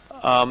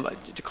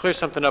 To clear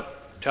something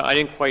up, I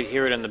didn't quite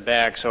hear it in the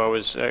back, so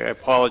I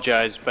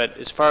apologize, but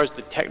as far as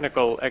the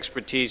technical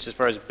expertise, as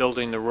far as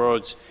building the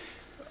roads,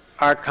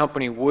 our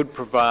company would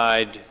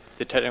provide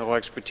the technical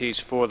expertise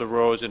for the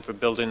roads and for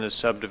building the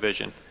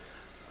subdivision.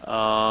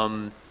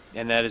 And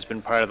that has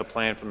been part of the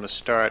plan from the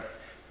start.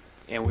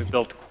 And we've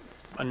built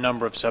a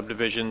number of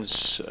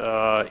subdivisions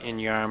in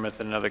Yarmouth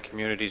and other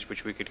communities,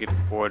 which we could get the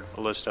board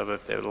a list of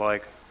if they would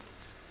like.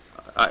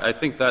 I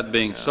think that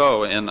being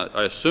so, and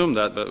I assume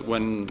that, but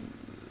when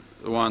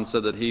Juan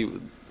said that he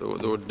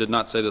did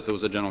not say that there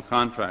was a general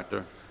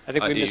contractor, I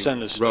think we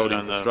misunderstood road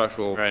on the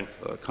infrastructural right.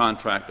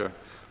 Contractor.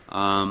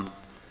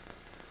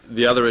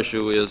 The other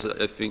issue is,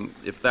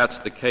 if that's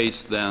the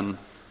case, then,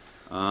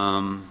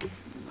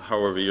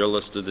 however, you're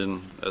listed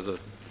in as a,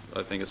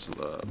 I think it's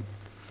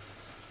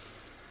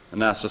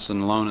Anastas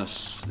and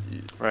Lonis.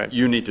 Right.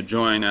 You need to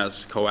join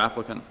as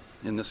co-applicant.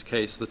 In this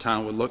case, the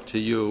town would look to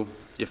you.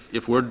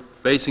 If we're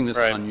basing this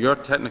right. on your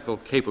technical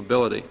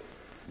capability,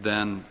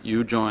 then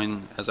you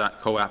join as a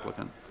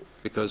co-applicant,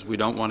 because we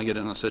don't want to get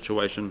in a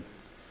situation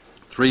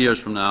 3 years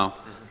from now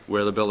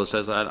where the builder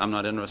says, I'm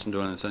not interested in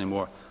doing this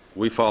anymore.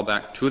 We fall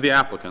back to the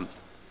applicant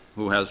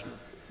who has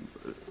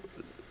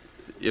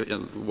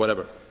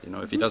whatever,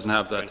 if he doesn't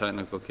have that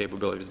technical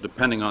capability,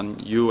 depending on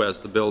you as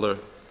the builder,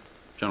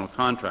 general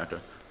contractor,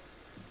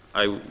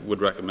 I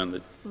would recommend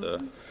that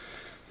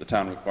the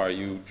town require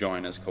you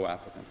join as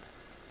co-applicant.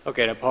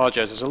 Okay, I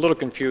apologize. I was a little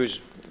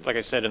confused, like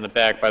I said, in the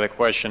back by the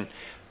question,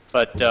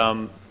 but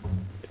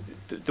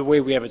the way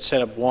we have it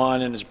set up,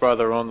 Juan and his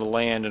brother own the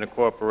land in a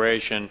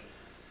corporation.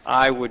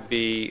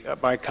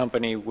 My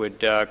company would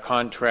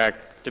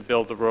contract to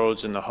build the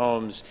roads and the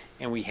homes,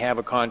 and we have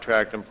a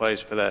contract in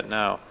place for that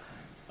now,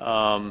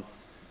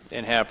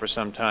 and have for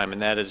some time,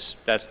 and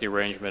that's the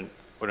arrangement,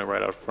 putting it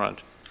right out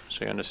front,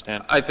 so you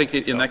understand. I think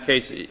in that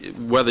case,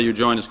 whether you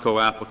join as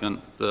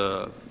co-applicant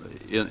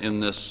in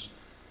this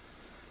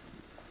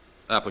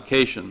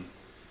application,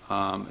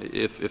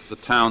 if the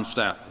town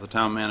staff, the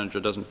town manager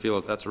doesn't feel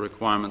that that's a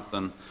requirement,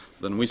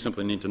 then we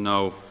simply need to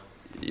know.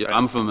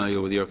 I'm familiar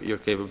with your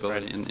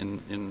capability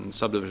in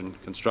subdivision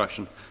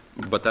construction,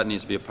 but that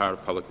needs to be a part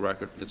of public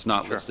record. It's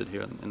not listed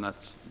here, and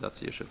that's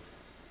the issue.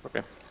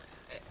 Okay.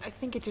 I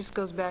think it just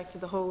goes back to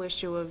the whole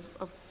issue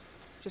of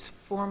just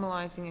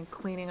formalizing and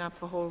cleaning up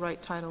the whole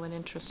right title and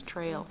interest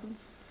trail.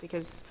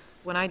 Because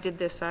when I did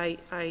this, I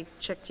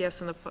checked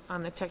yes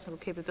on the technical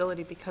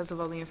capability because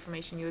of all the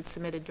information you had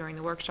submitted during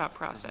the workshop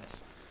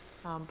process.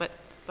 But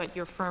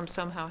your firm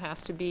somehow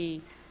has to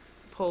be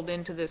pulled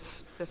into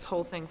this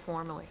whole thing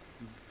formally.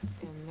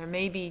 And there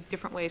may be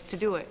different ways to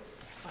do it,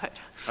 but.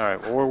 All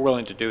right, well, we're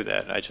willing to do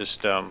that. I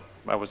just,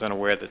 I was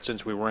unaware that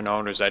since we weren't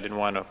owners, I didn't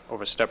want to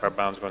overstep our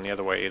bounds going the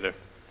other way either.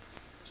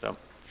 So,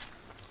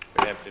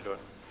 we'd have to do it.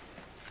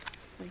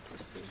 Thank you,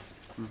 Steve.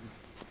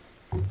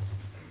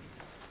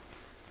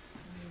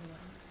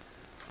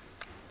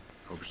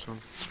 Overstone?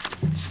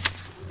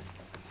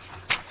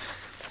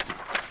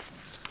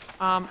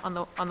 On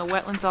the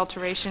wetlands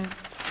alteration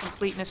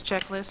completeness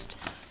checklist,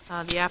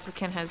 the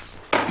applicant has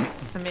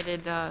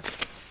submitted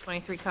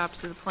 23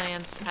 copies of the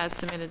plans, has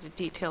submitted a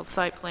detailed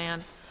site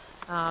plan,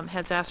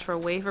 has asked for a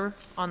waiver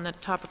on the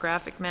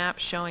topographic map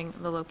showing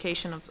the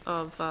location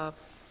of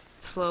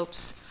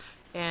slopes,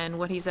 And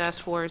what he's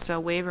asked for is a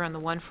waiver on the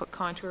 1-foot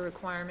contour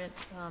requirement,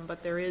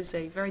 but there is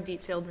a very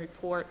detailed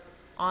report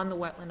on the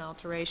wetland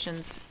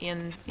alterations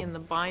in the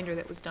binder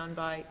that was done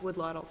by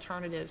Woodlot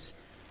Alternatives,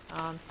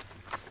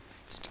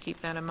 just to keep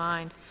that in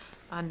mind.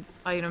 On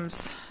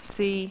items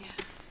C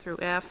through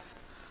F,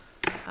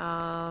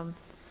 down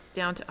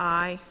to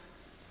I,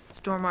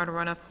 stormwater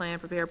runoff plan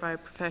prepared by a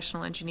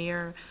professional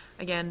engineer.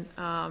 Again,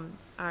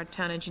 our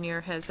town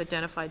engineer has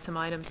identified some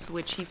items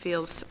which he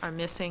feels are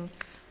missing,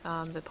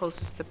 the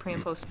pre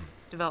and post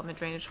development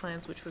drainage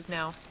plans, which have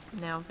now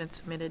been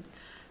submitted.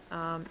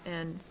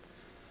 And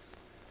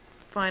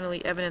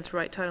finally, evidence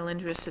right title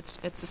interest, it's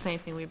the same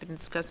thing we've been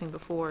discussing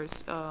before,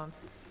 is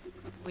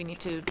we need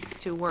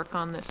to work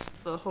on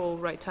the whole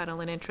right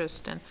title and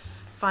interest. And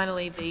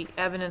finally, the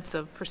evidence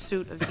of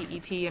pursuit of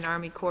DEP and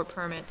Army Corps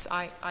permits.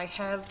 I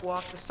have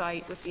walked the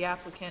site with the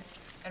applicant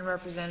and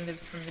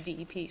representatives from the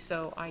DEP,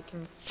 so I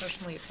can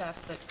personally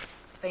attest that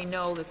they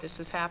know that this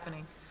is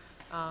happening.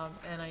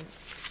 And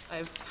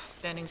I've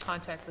been in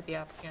contact with the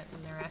applicant,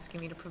 and they're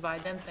asking me to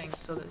provide them things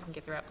so that they can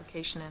get their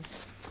application in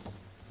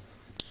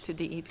to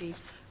DEP.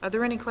 Are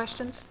there any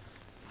questions?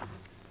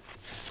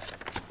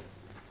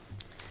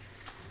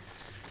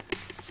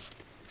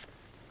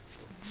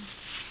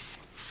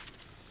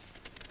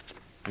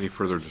 Any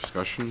further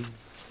discussion?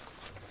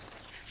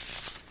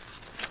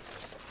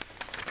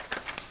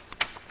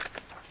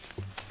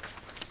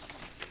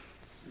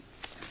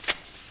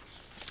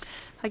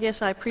 I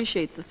guess I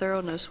appreciate the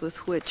thoroughness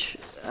with which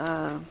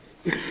the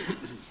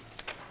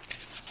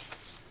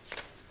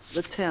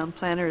town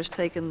planner has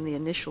taken the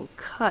initial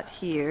cut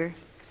here.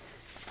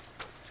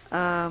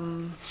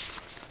 And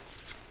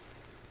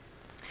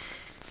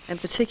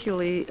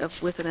particularly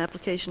with an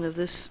application of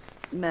this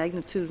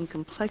magnitude and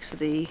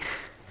complexity,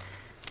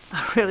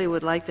 I really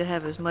would like to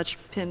have as much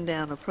pinned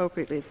down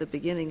appropriately at the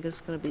beginning, because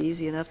it's going to be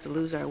easy enough to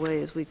lose our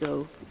way as we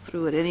go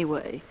through it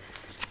anyway.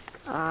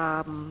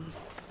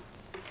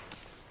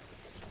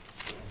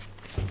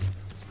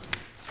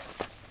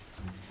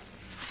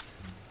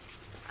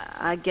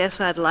 I guess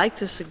I'd like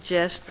to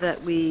suggest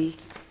that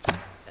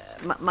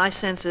my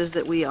sense is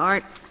that we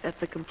aren't at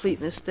the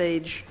completeness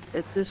stage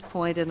at this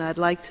point, and I'd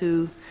like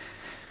to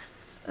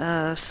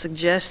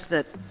suggest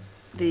that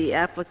the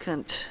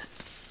applicant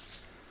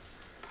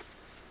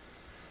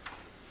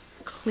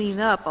clean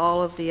up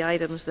all of the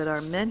items that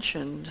are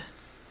mentioned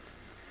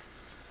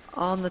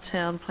on the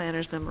town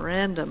planner's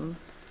memorandum,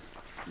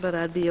 but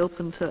I'd be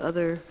open to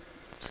other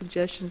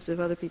suggestions if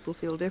other people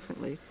feel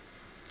differently.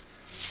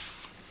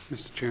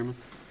 Mr. Chairman?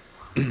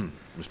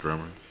 Mr.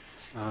 Emery?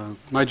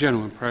 My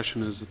general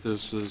impression is that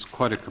this is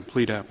quite a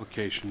complete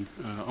application,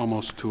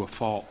 almost to a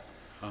fault.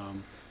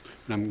 And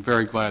I'm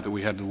very glad that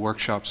we had the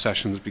workshop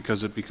sessions,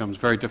 because it becomes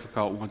very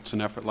difficult once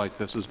an effort like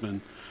this has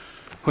been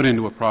put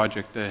into a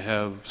project to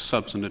have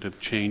substantive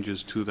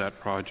changes to that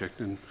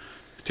project, and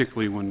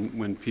particularly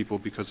when people,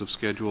 because of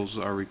schedules,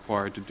 are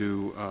required to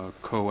do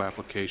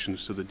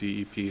co-applications to the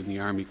DEP and the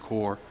Army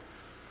Corps.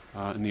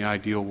 In the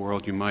ideal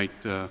world, you might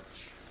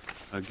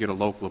get a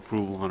local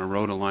approval on a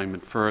road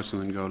alignment first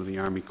and then go to the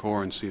Army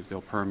Corps and see if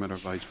they'll permit, or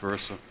vice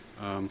versa.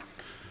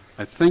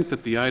 I think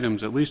that the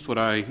items, at least what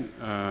I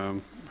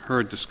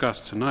heard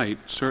discussed tonight,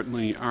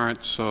 certainly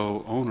aren't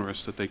so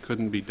onerous that they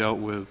couldn't be dealt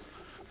with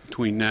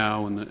between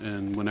now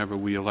and whenever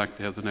we elect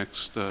to have the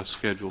next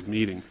scheduled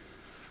meeting.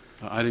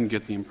 I didn't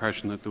get the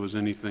impression that there was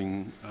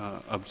anything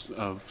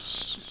of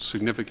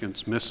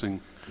significance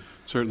missing.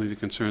 Certainly the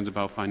concerns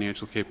about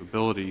financial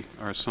capability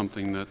are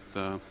something that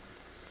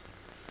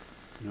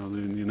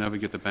you never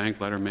get the bank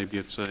letter. Maybe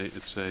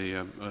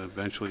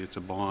eventually it's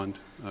a bond,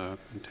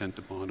 intent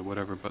to bond or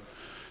whatever. But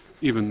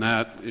even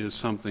that is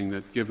something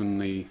that, given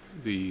the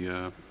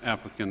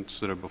applicants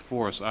that are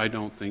before us, I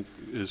don't think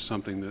is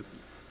something that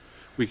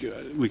we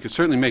could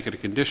certainly make it a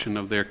condition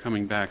of their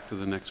coming back to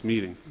the next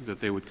meeting,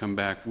 that they would come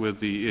back with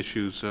the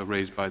issues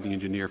raised by the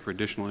engineer for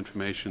additional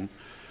information.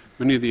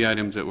 Many of the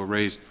items that were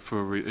raised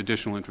for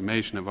additional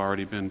information have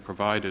already been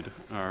provided,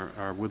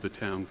 are with the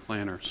town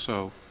planner.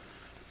 So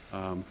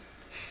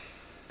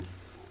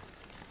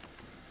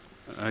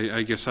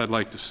I guess I'd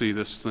like to see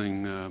this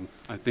thing.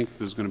 I think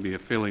there's going to be a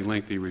fairly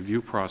lengthy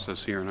review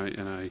process here,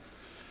 and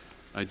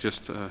I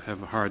just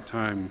have a hard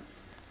time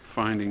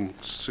finding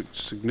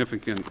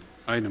significant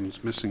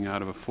items missing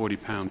out of a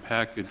 40-pound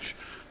package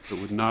that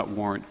would not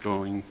warrant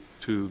going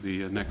to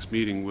the next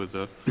meeting with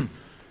a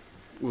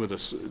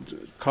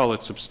call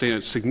it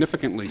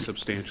significantly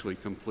substantially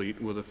complete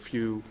with a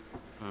few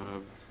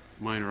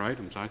minor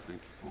items, I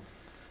think.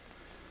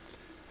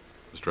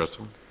 Mr.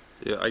 Edsel?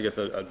 Yeah, I guess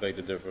I'd beg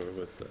to differ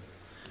with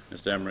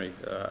Mr. Emery.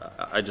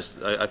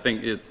 I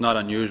think it's not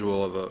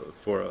unusual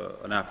for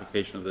an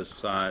application of this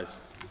size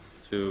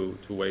to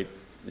wait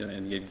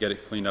and get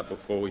it cleaned up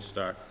before we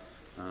start.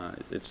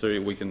 It's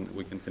certainly we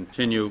can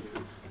continue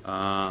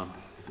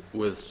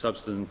with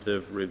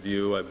substantive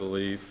review, I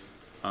believe,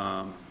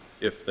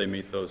 if they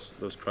meet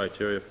those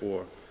criteria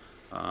for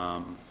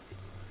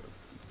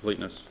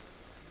completeness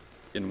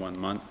in 1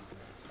 month.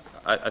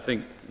 I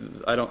think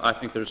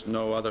there's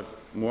no other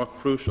more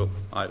crucial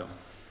item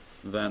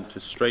than to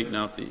straighten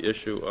out the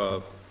issue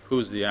of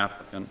who's the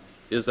applicant.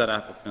 Is that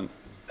applicant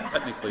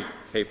technically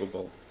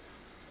capable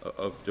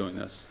of doing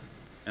this?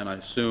 And I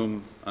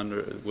assume,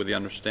 with the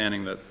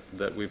understanding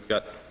that we've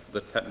got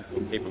the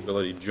technical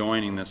capability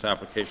joining this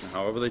application,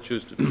 however they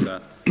choose to do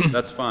that,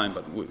 that's fine,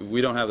 but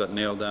we don't have that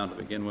nailed down to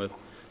begin with.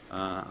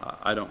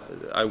 I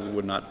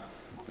would not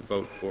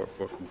vote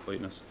for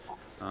completeness.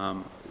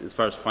 As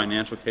far as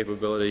financial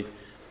capability,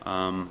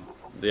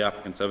 the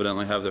applicants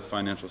evidently have their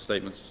financial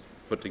statements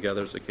put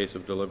together. It's a case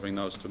of delivering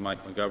those to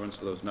Mike McGovern,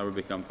 so those never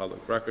become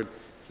public record.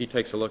 He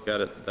takes a look at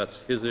it.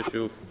 That's his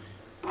issue.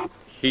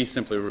 He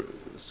simply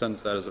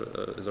sends that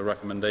as a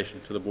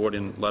recommendation to the board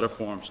in letter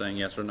form saying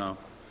yes or no.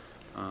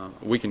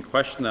 We can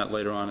question that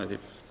later on if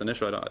it's an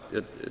issue.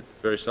 It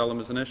very seldom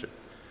is an issue.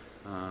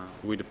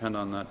 We depend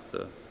on that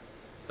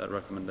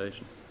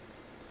recommendation.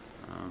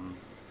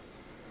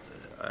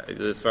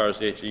 As far as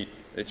the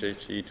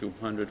HHE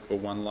 200 for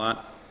one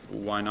lot,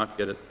 why not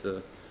get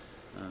it?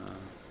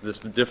 This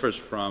differs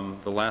from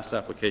the last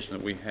application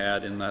that we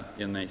had in that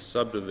in a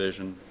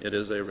subdivision. It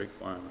is a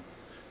requirement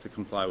to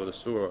comply with the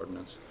sewer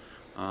ordinance,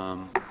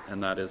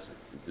 and that is,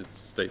 it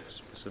states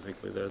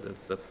specifically there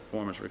that the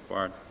form is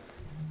required.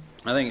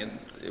 I think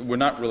we're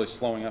not really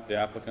slowing up the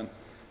applicant.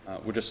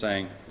 We're just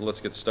saying let's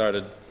get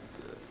started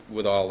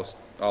with all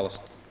the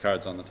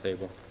cards on the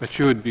table. But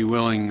you would be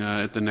willing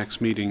at the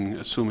next meeting,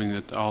 assuming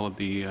that all of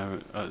the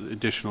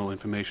additional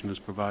information is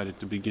provided,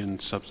 to begin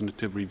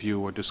substantive review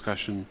or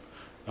discussion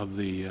of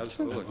the...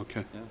 Absolutely.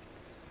 Okay.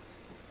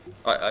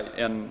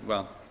 Yeah.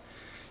 Well,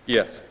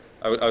 yes.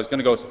 I was going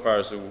to go so far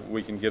as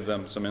we can give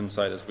them some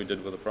insight as we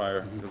did with the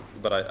prior,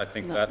 but I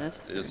think Not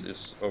that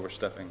is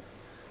overstepping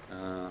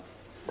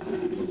what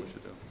we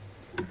should do.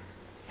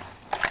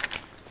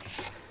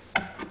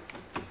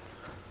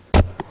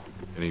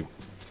 Anyone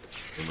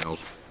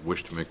else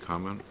wish to make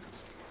comment?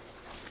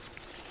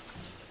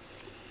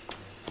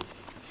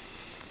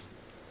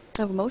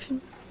 Have a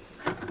motion?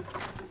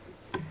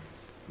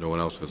 No one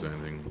else has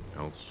anything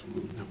else?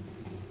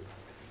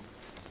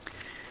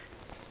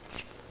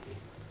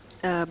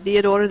 Be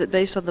it ordered that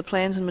based on the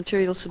plans and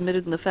materials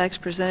submitted and the facts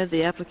presented,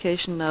 the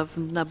application of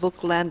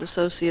Nabook Land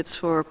Associates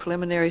for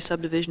preliminary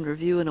subdivision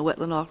review and a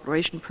wetland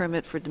operation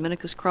permit for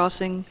Dominicus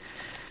Crossing,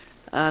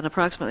 an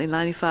approximately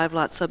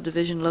 95-lot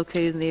subdivision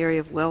located in the area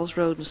of Wells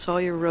Road and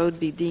Sawyer Road,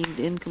 be deemed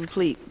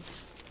incomplete.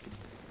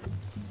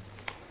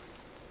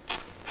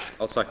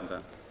 I'll second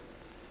that.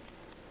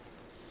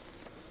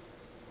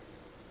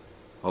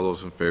 All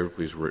those in favor,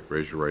 please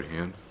raise your right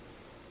hand.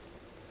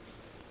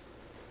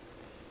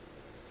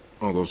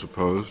 All those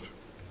opposed?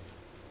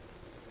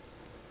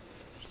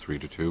 It's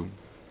 3-2.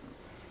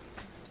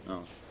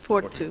 No.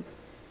 4-2.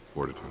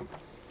 4-2.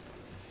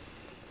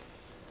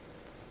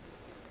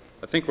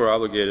 I think we're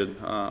obligated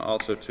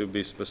also to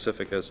be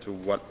specific as to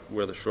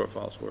where the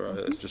shortfalls were.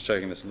 It's just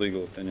checking this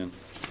legal opinion.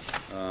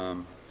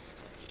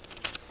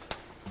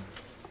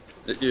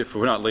 If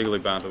we're not legally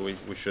bound,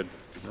 we should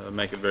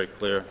make it very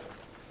clear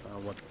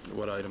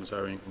what items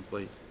are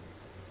incomplete.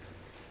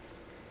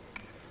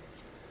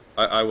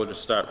 I will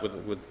just start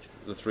with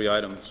the three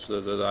items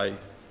that I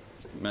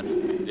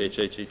mentioned. The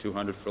HHE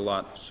 200 for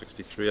lot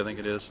 63, I think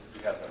it is.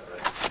 You got that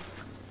right.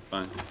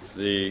 Fine.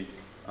 The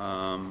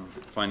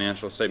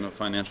financial statement of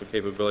financial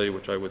capability,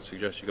 which I would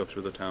suggest you go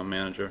through the town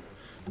manager,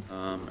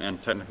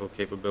 and technical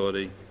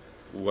capability,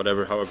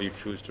 however you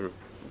choose to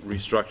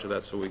restructure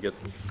that so we get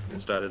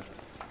started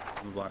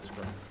in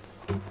Blacksburg.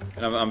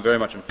 And I'm very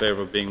much in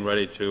favor of being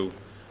ready to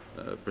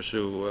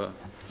pursue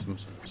some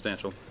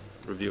substantial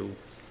review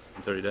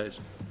in 30 days.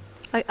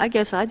 I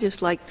guess I'd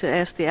just like to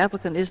ask the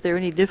applicant, is there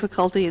any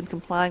difficulty in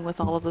complying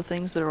with all of the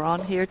things that are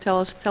on here? Tell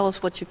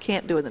us what you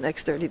can't do in the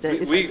next 30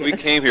 days. We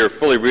came here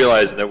fully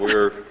realizing that we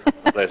were,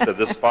 as I said,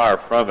 this far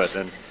from it,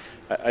 and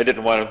I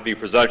didn't want to be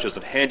presumptuous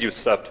and hand you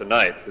stuff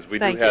tonight, because we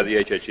do have the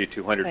HHE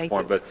 200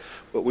 form, but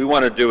what we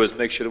want to do is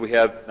make sure that we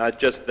have not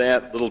just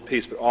that little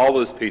piece, but all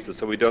those pieces,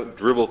 so we don't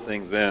dribble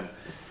things in.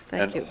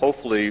 Thank you.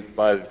 Hopefully,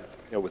 by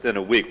within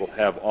a week, we'll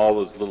have all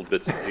those little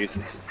bits and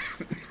pieces.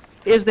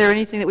 Is there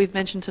anything that we've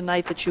mentioned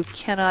tonight that you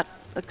cannot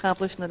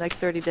accomplish in the next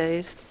 30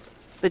 days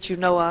that you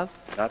know of?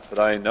 Not that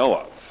I know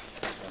of.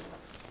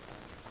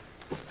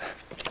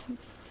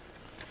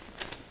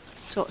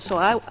 So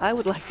I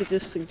would like to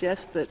just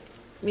suggest that,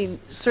 I mean,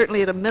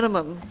 certainly at a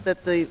minimum,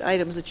 that the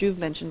items that you've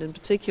mentioned in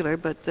particular,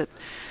 but that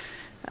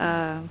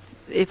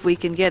if we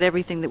can get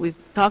everything that we've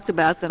talked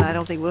about, then I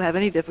don't think we'll have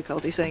any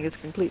difficulty saying it's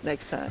complete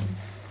next time.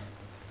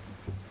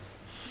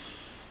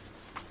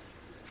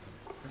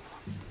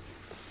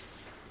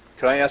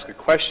 Can I ask a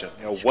question?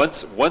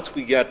 Once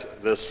we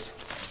get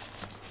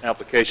this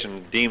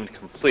application deemed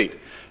complete,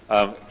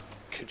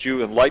 could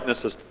you enlighten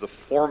us as to the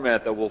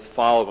format that we'll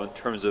follow in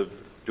terms of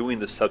doing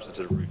the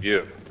substantive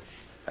review?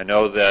 I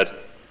know that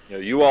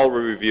you all will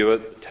review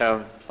it, the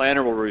town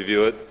planner will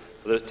review it,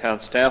 the town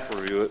staff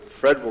will review it,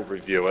 Fred will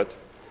review it,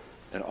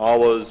 and all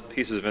those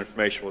pieces of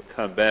information will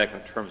come back in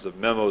terms of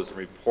memos and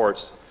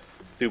reports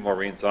through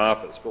Maureen's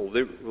office. But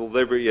will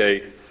there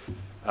be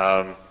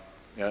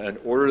an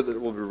order that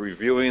will be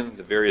reviewing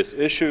the various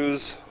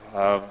issues?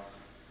 How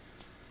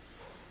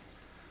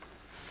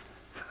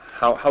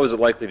is it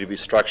likely to be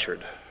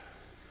structured?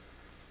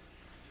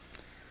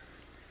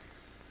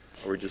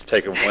 Or we just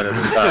take them one at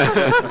a time?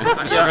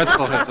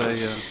 Etzel has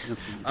a,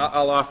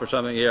 I'll offer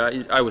something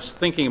here. I was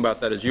thinking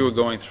about that as you were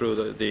going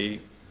through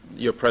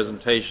your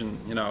presentation.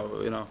 You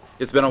know,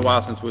 it's been a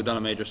while since we've done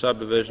a major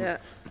subdivision.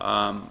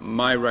 Yeah.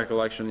 My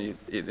recollection,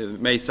 it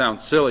may sound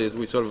silly, as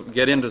we sort of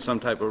get into some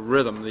type of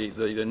rhythm.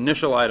 The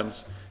initial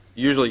items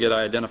usually get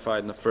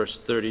identified in the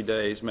first 30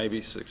 days,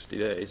 maybe 60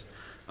 days,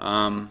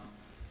 and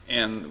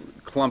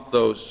clump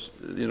those.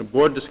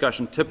 Board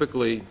discussion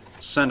typically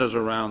centers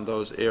around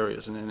those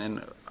areas,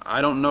 and I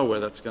don't know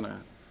where that's going to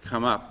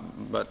come up,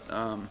 but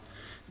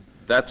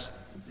that's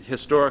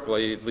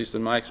historically, at least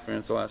in my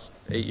experience, the last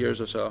 8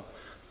 years or so,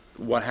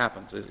 what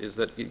happens is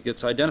that it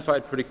gets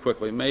identified pretty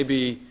quickly.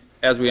 Maybe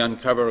as we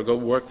uncover or go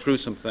work through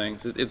some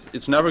things,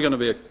 it's never going to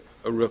be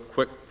a real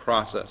quick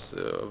process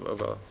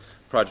of a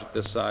project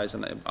this size,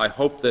 and I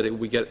hope that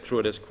we get through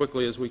it as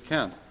quickly as we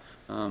can.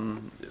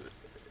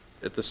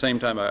 At the same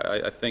time,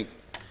 I think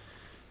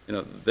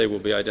they will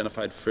be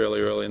identified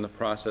fairly early in the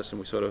process, and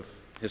we sort of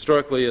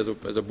historically, as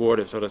a board,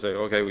 have sort of say,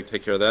 okay, we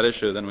take care of that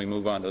issue, then we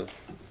move on to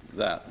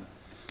that.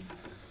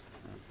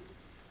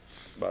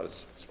 About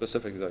as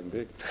specific as I can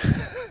be.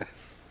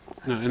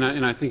 no,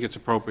 and I think it's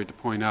appropriate to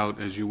point out,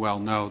 as you well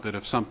know, that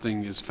if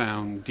something is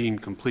found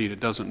deemed complete, it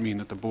doesn't mean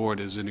that the board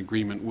is in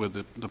agreement with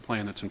the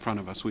plan that's in front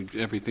of us.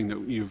 Everything that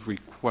you've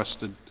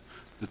requested,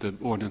 that the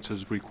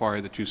ordinances require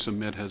that you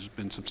submit, has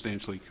been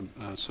substantially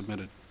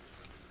submitted.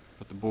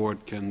 But the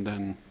board can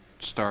then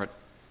start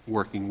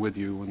working with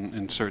you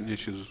in certain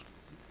issues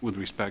with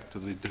respect to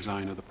the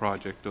design of the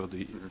project or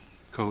the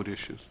code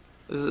issues.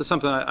 This is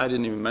something I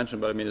didn't even mention,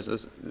 but I mean,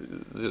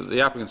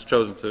 the applicant's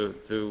chosen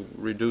to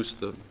reduce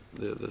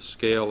the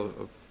scale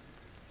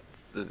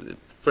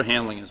for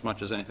handling as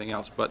much as anything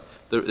else, but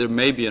there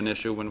may be an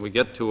issue when we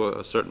get to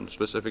a certain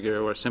specific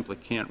area where I simply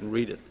can't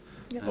read it.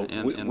 Yeah.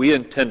 And We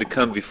intend to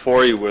come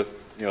before you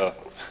with,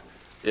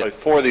 like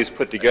 4 of these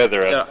put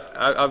together. yeah,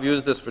 I've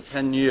used this for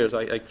 10 years.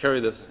 I carry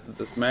this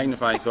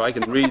magnifying so I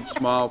can read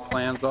small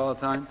plans all the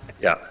time.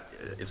 Yeah.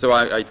 So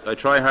I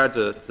try hard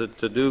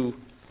to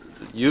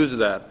use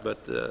that,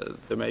 but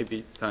there may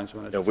be times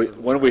when I just...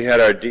 When we had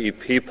our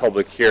DEP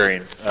public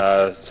hearing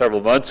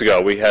several months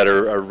ago, we had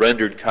a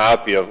rendered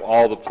copy of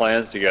all the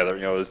plans together.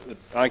 It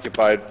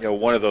occupied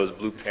one of those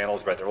blue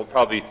panels right there. We'll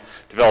probably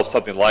develop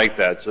something like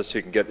that just so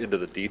you can get into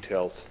the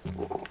details.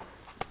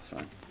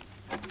 Fine.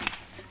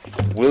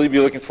 Will you be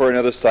looking for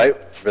another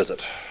site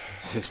visit?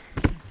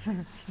 I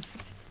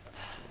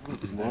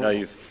know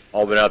you've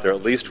all been out there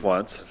at least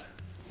once.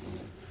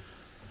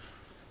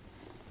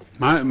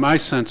 My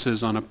sense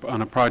is on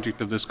a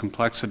project of this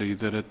complexity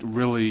that it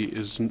really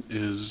is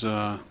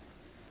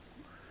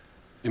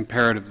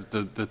imperative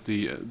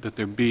that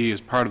there be, as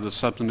part of the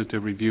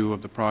substantive review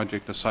of the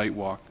project, a site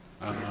walk.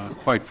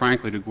 Quite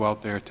frankly, to go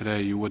out there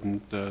today, you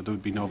wouldn't. There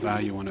would be no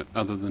value in it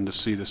other than to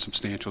see the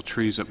substantial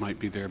trees that might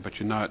be there. But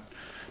you're not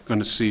going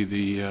to see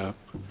the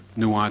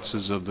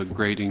nuances of the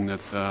grading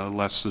that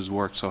Les has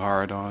worked so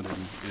hard on,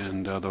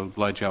 and the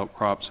ledge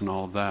outcrops and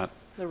all of that.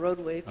 The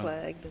roadway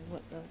flagged and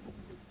whatnot.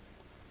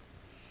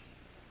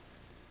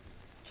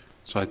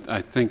 So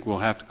I think we'll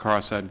have to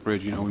cross that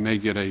bridge. We may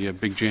get a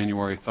big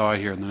January thaw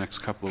here in the next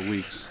couple of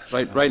weeks.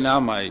 Right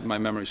now, my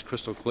memory's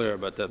crystal clear,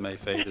 but that may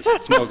fade as the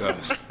snow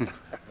goes.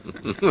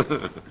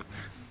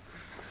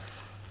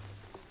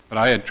 But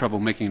I had trouble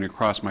making it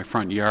across my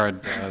front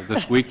yard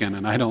this weekend,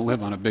 and I don't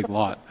live on a big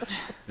lot.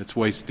 It's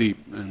waist deep,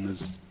 and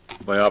there's...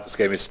 My office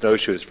gave me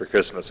snowshoes for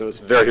Christmas. It was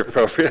very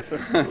appropriate.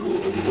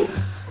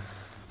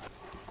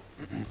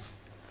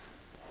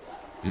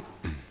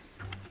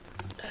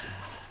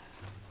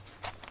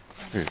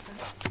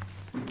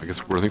 I guess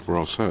I think we're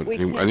all set. We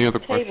Any can't other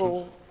questions?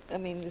 table, I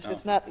mean, if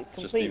it's not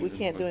complete, we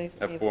can't do anything.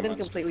 have If 4 it's months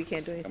incomplete, we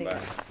can't do anything back.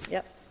 else.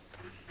 Yep.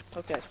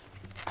 Okay.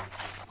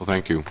 Well,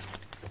 thank you.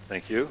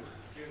 Thank you.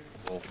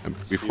 We'll And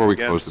see before you we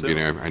again close the soon.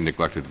 meeting, I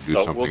neglected to do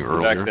So something we'll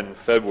be back earlier. in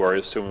February,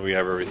 assuming we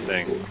have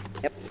everything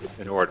Yep.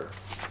 in order.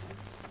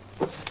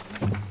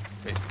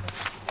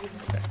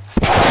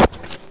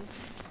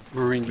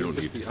 Maureen, You you'll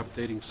don't just be need-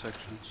 updating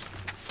sections.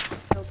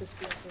 They'll just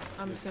be,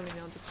 I'm assuming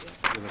they'll just be.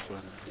 Yeah, that's what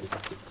I-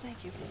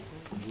 Thank you.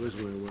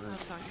 I'll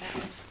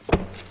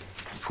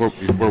talk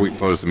to Before we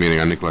close the meeting,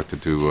 I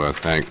neglected to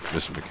thank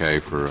Ms.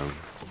 McKay for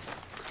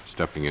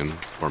stepping in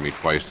for me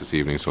twice this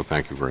evening, so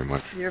thank you very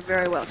much. You're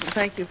very welcome.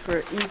 Thank you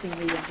for easing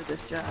me into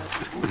this job.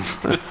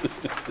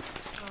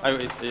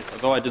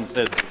 Although I didn't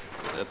say it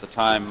at the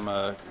time,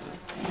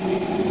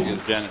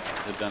 because Janet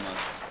had done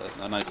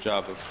a nice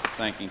job of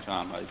thanking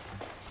Tom.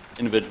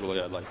 Individually,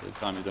 I'd like to.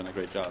 Tom, you've done a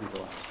great job for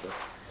the last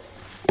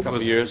couple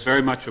of years.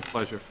 Very much a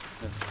pleasure.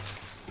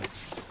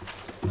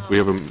 We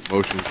have a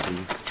motion to...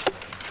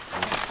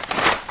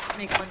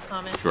 make one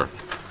comment. Sure.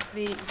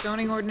 The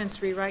Zoning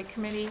Ordinance Rewrite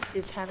Committee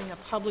is having a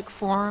public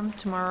forum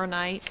tomorrow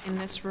night in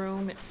this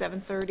room at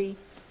 7:30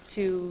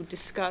 to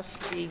discuss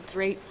the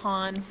Great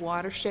Pond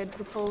watershed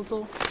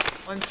proposal.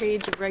 one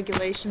page of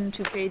regulation,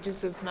 2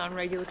 pages of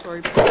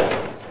non-regulatory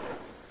provisions.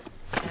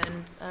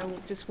 And I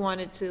just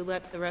wanted to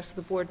let the rest of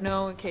the board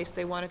know in case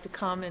they wanted to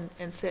come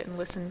and sit and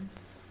listen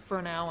for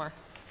an hour.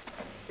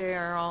 They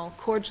are all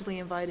cordially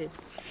invited.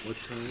 What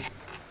time?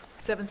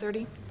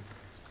 7:30?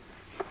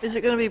 Is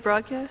it going to be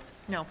broadcast?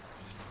 No.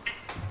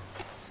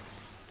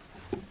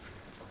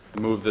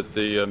 Move that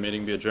the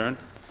meeting be adjourned?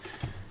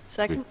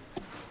 Second?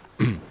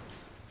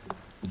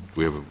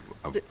 We have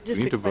we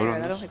Just need to vote declare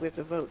on it. I don't this? think we have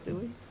to vote, do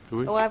we? Do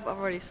we? Oh, I've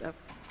already,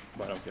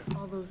 I don't care.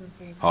 All those in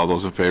favor? All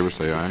those in favor,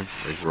 say aye.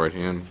 Raise your right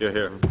hand. Here,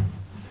 here.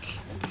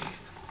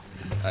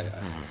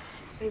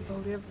 They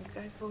vote you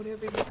guys vote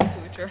every month to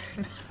adjourn.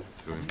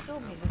 Doing-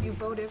 You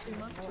vote every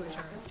month to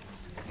adjourn.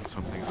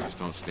 Some things just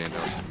don't stand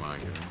out in your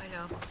mind, you know? I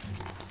know.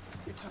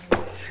 You're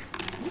tired.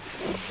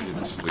 I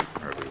didn't sleep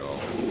hardly at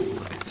all.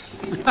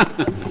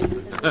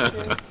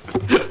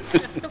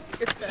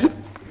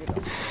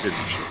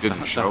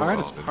 Didn't show well,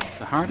 did it?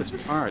 The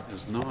hardest part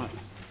is not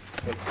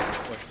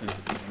what's in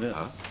this.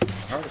 Huh? The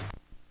hardest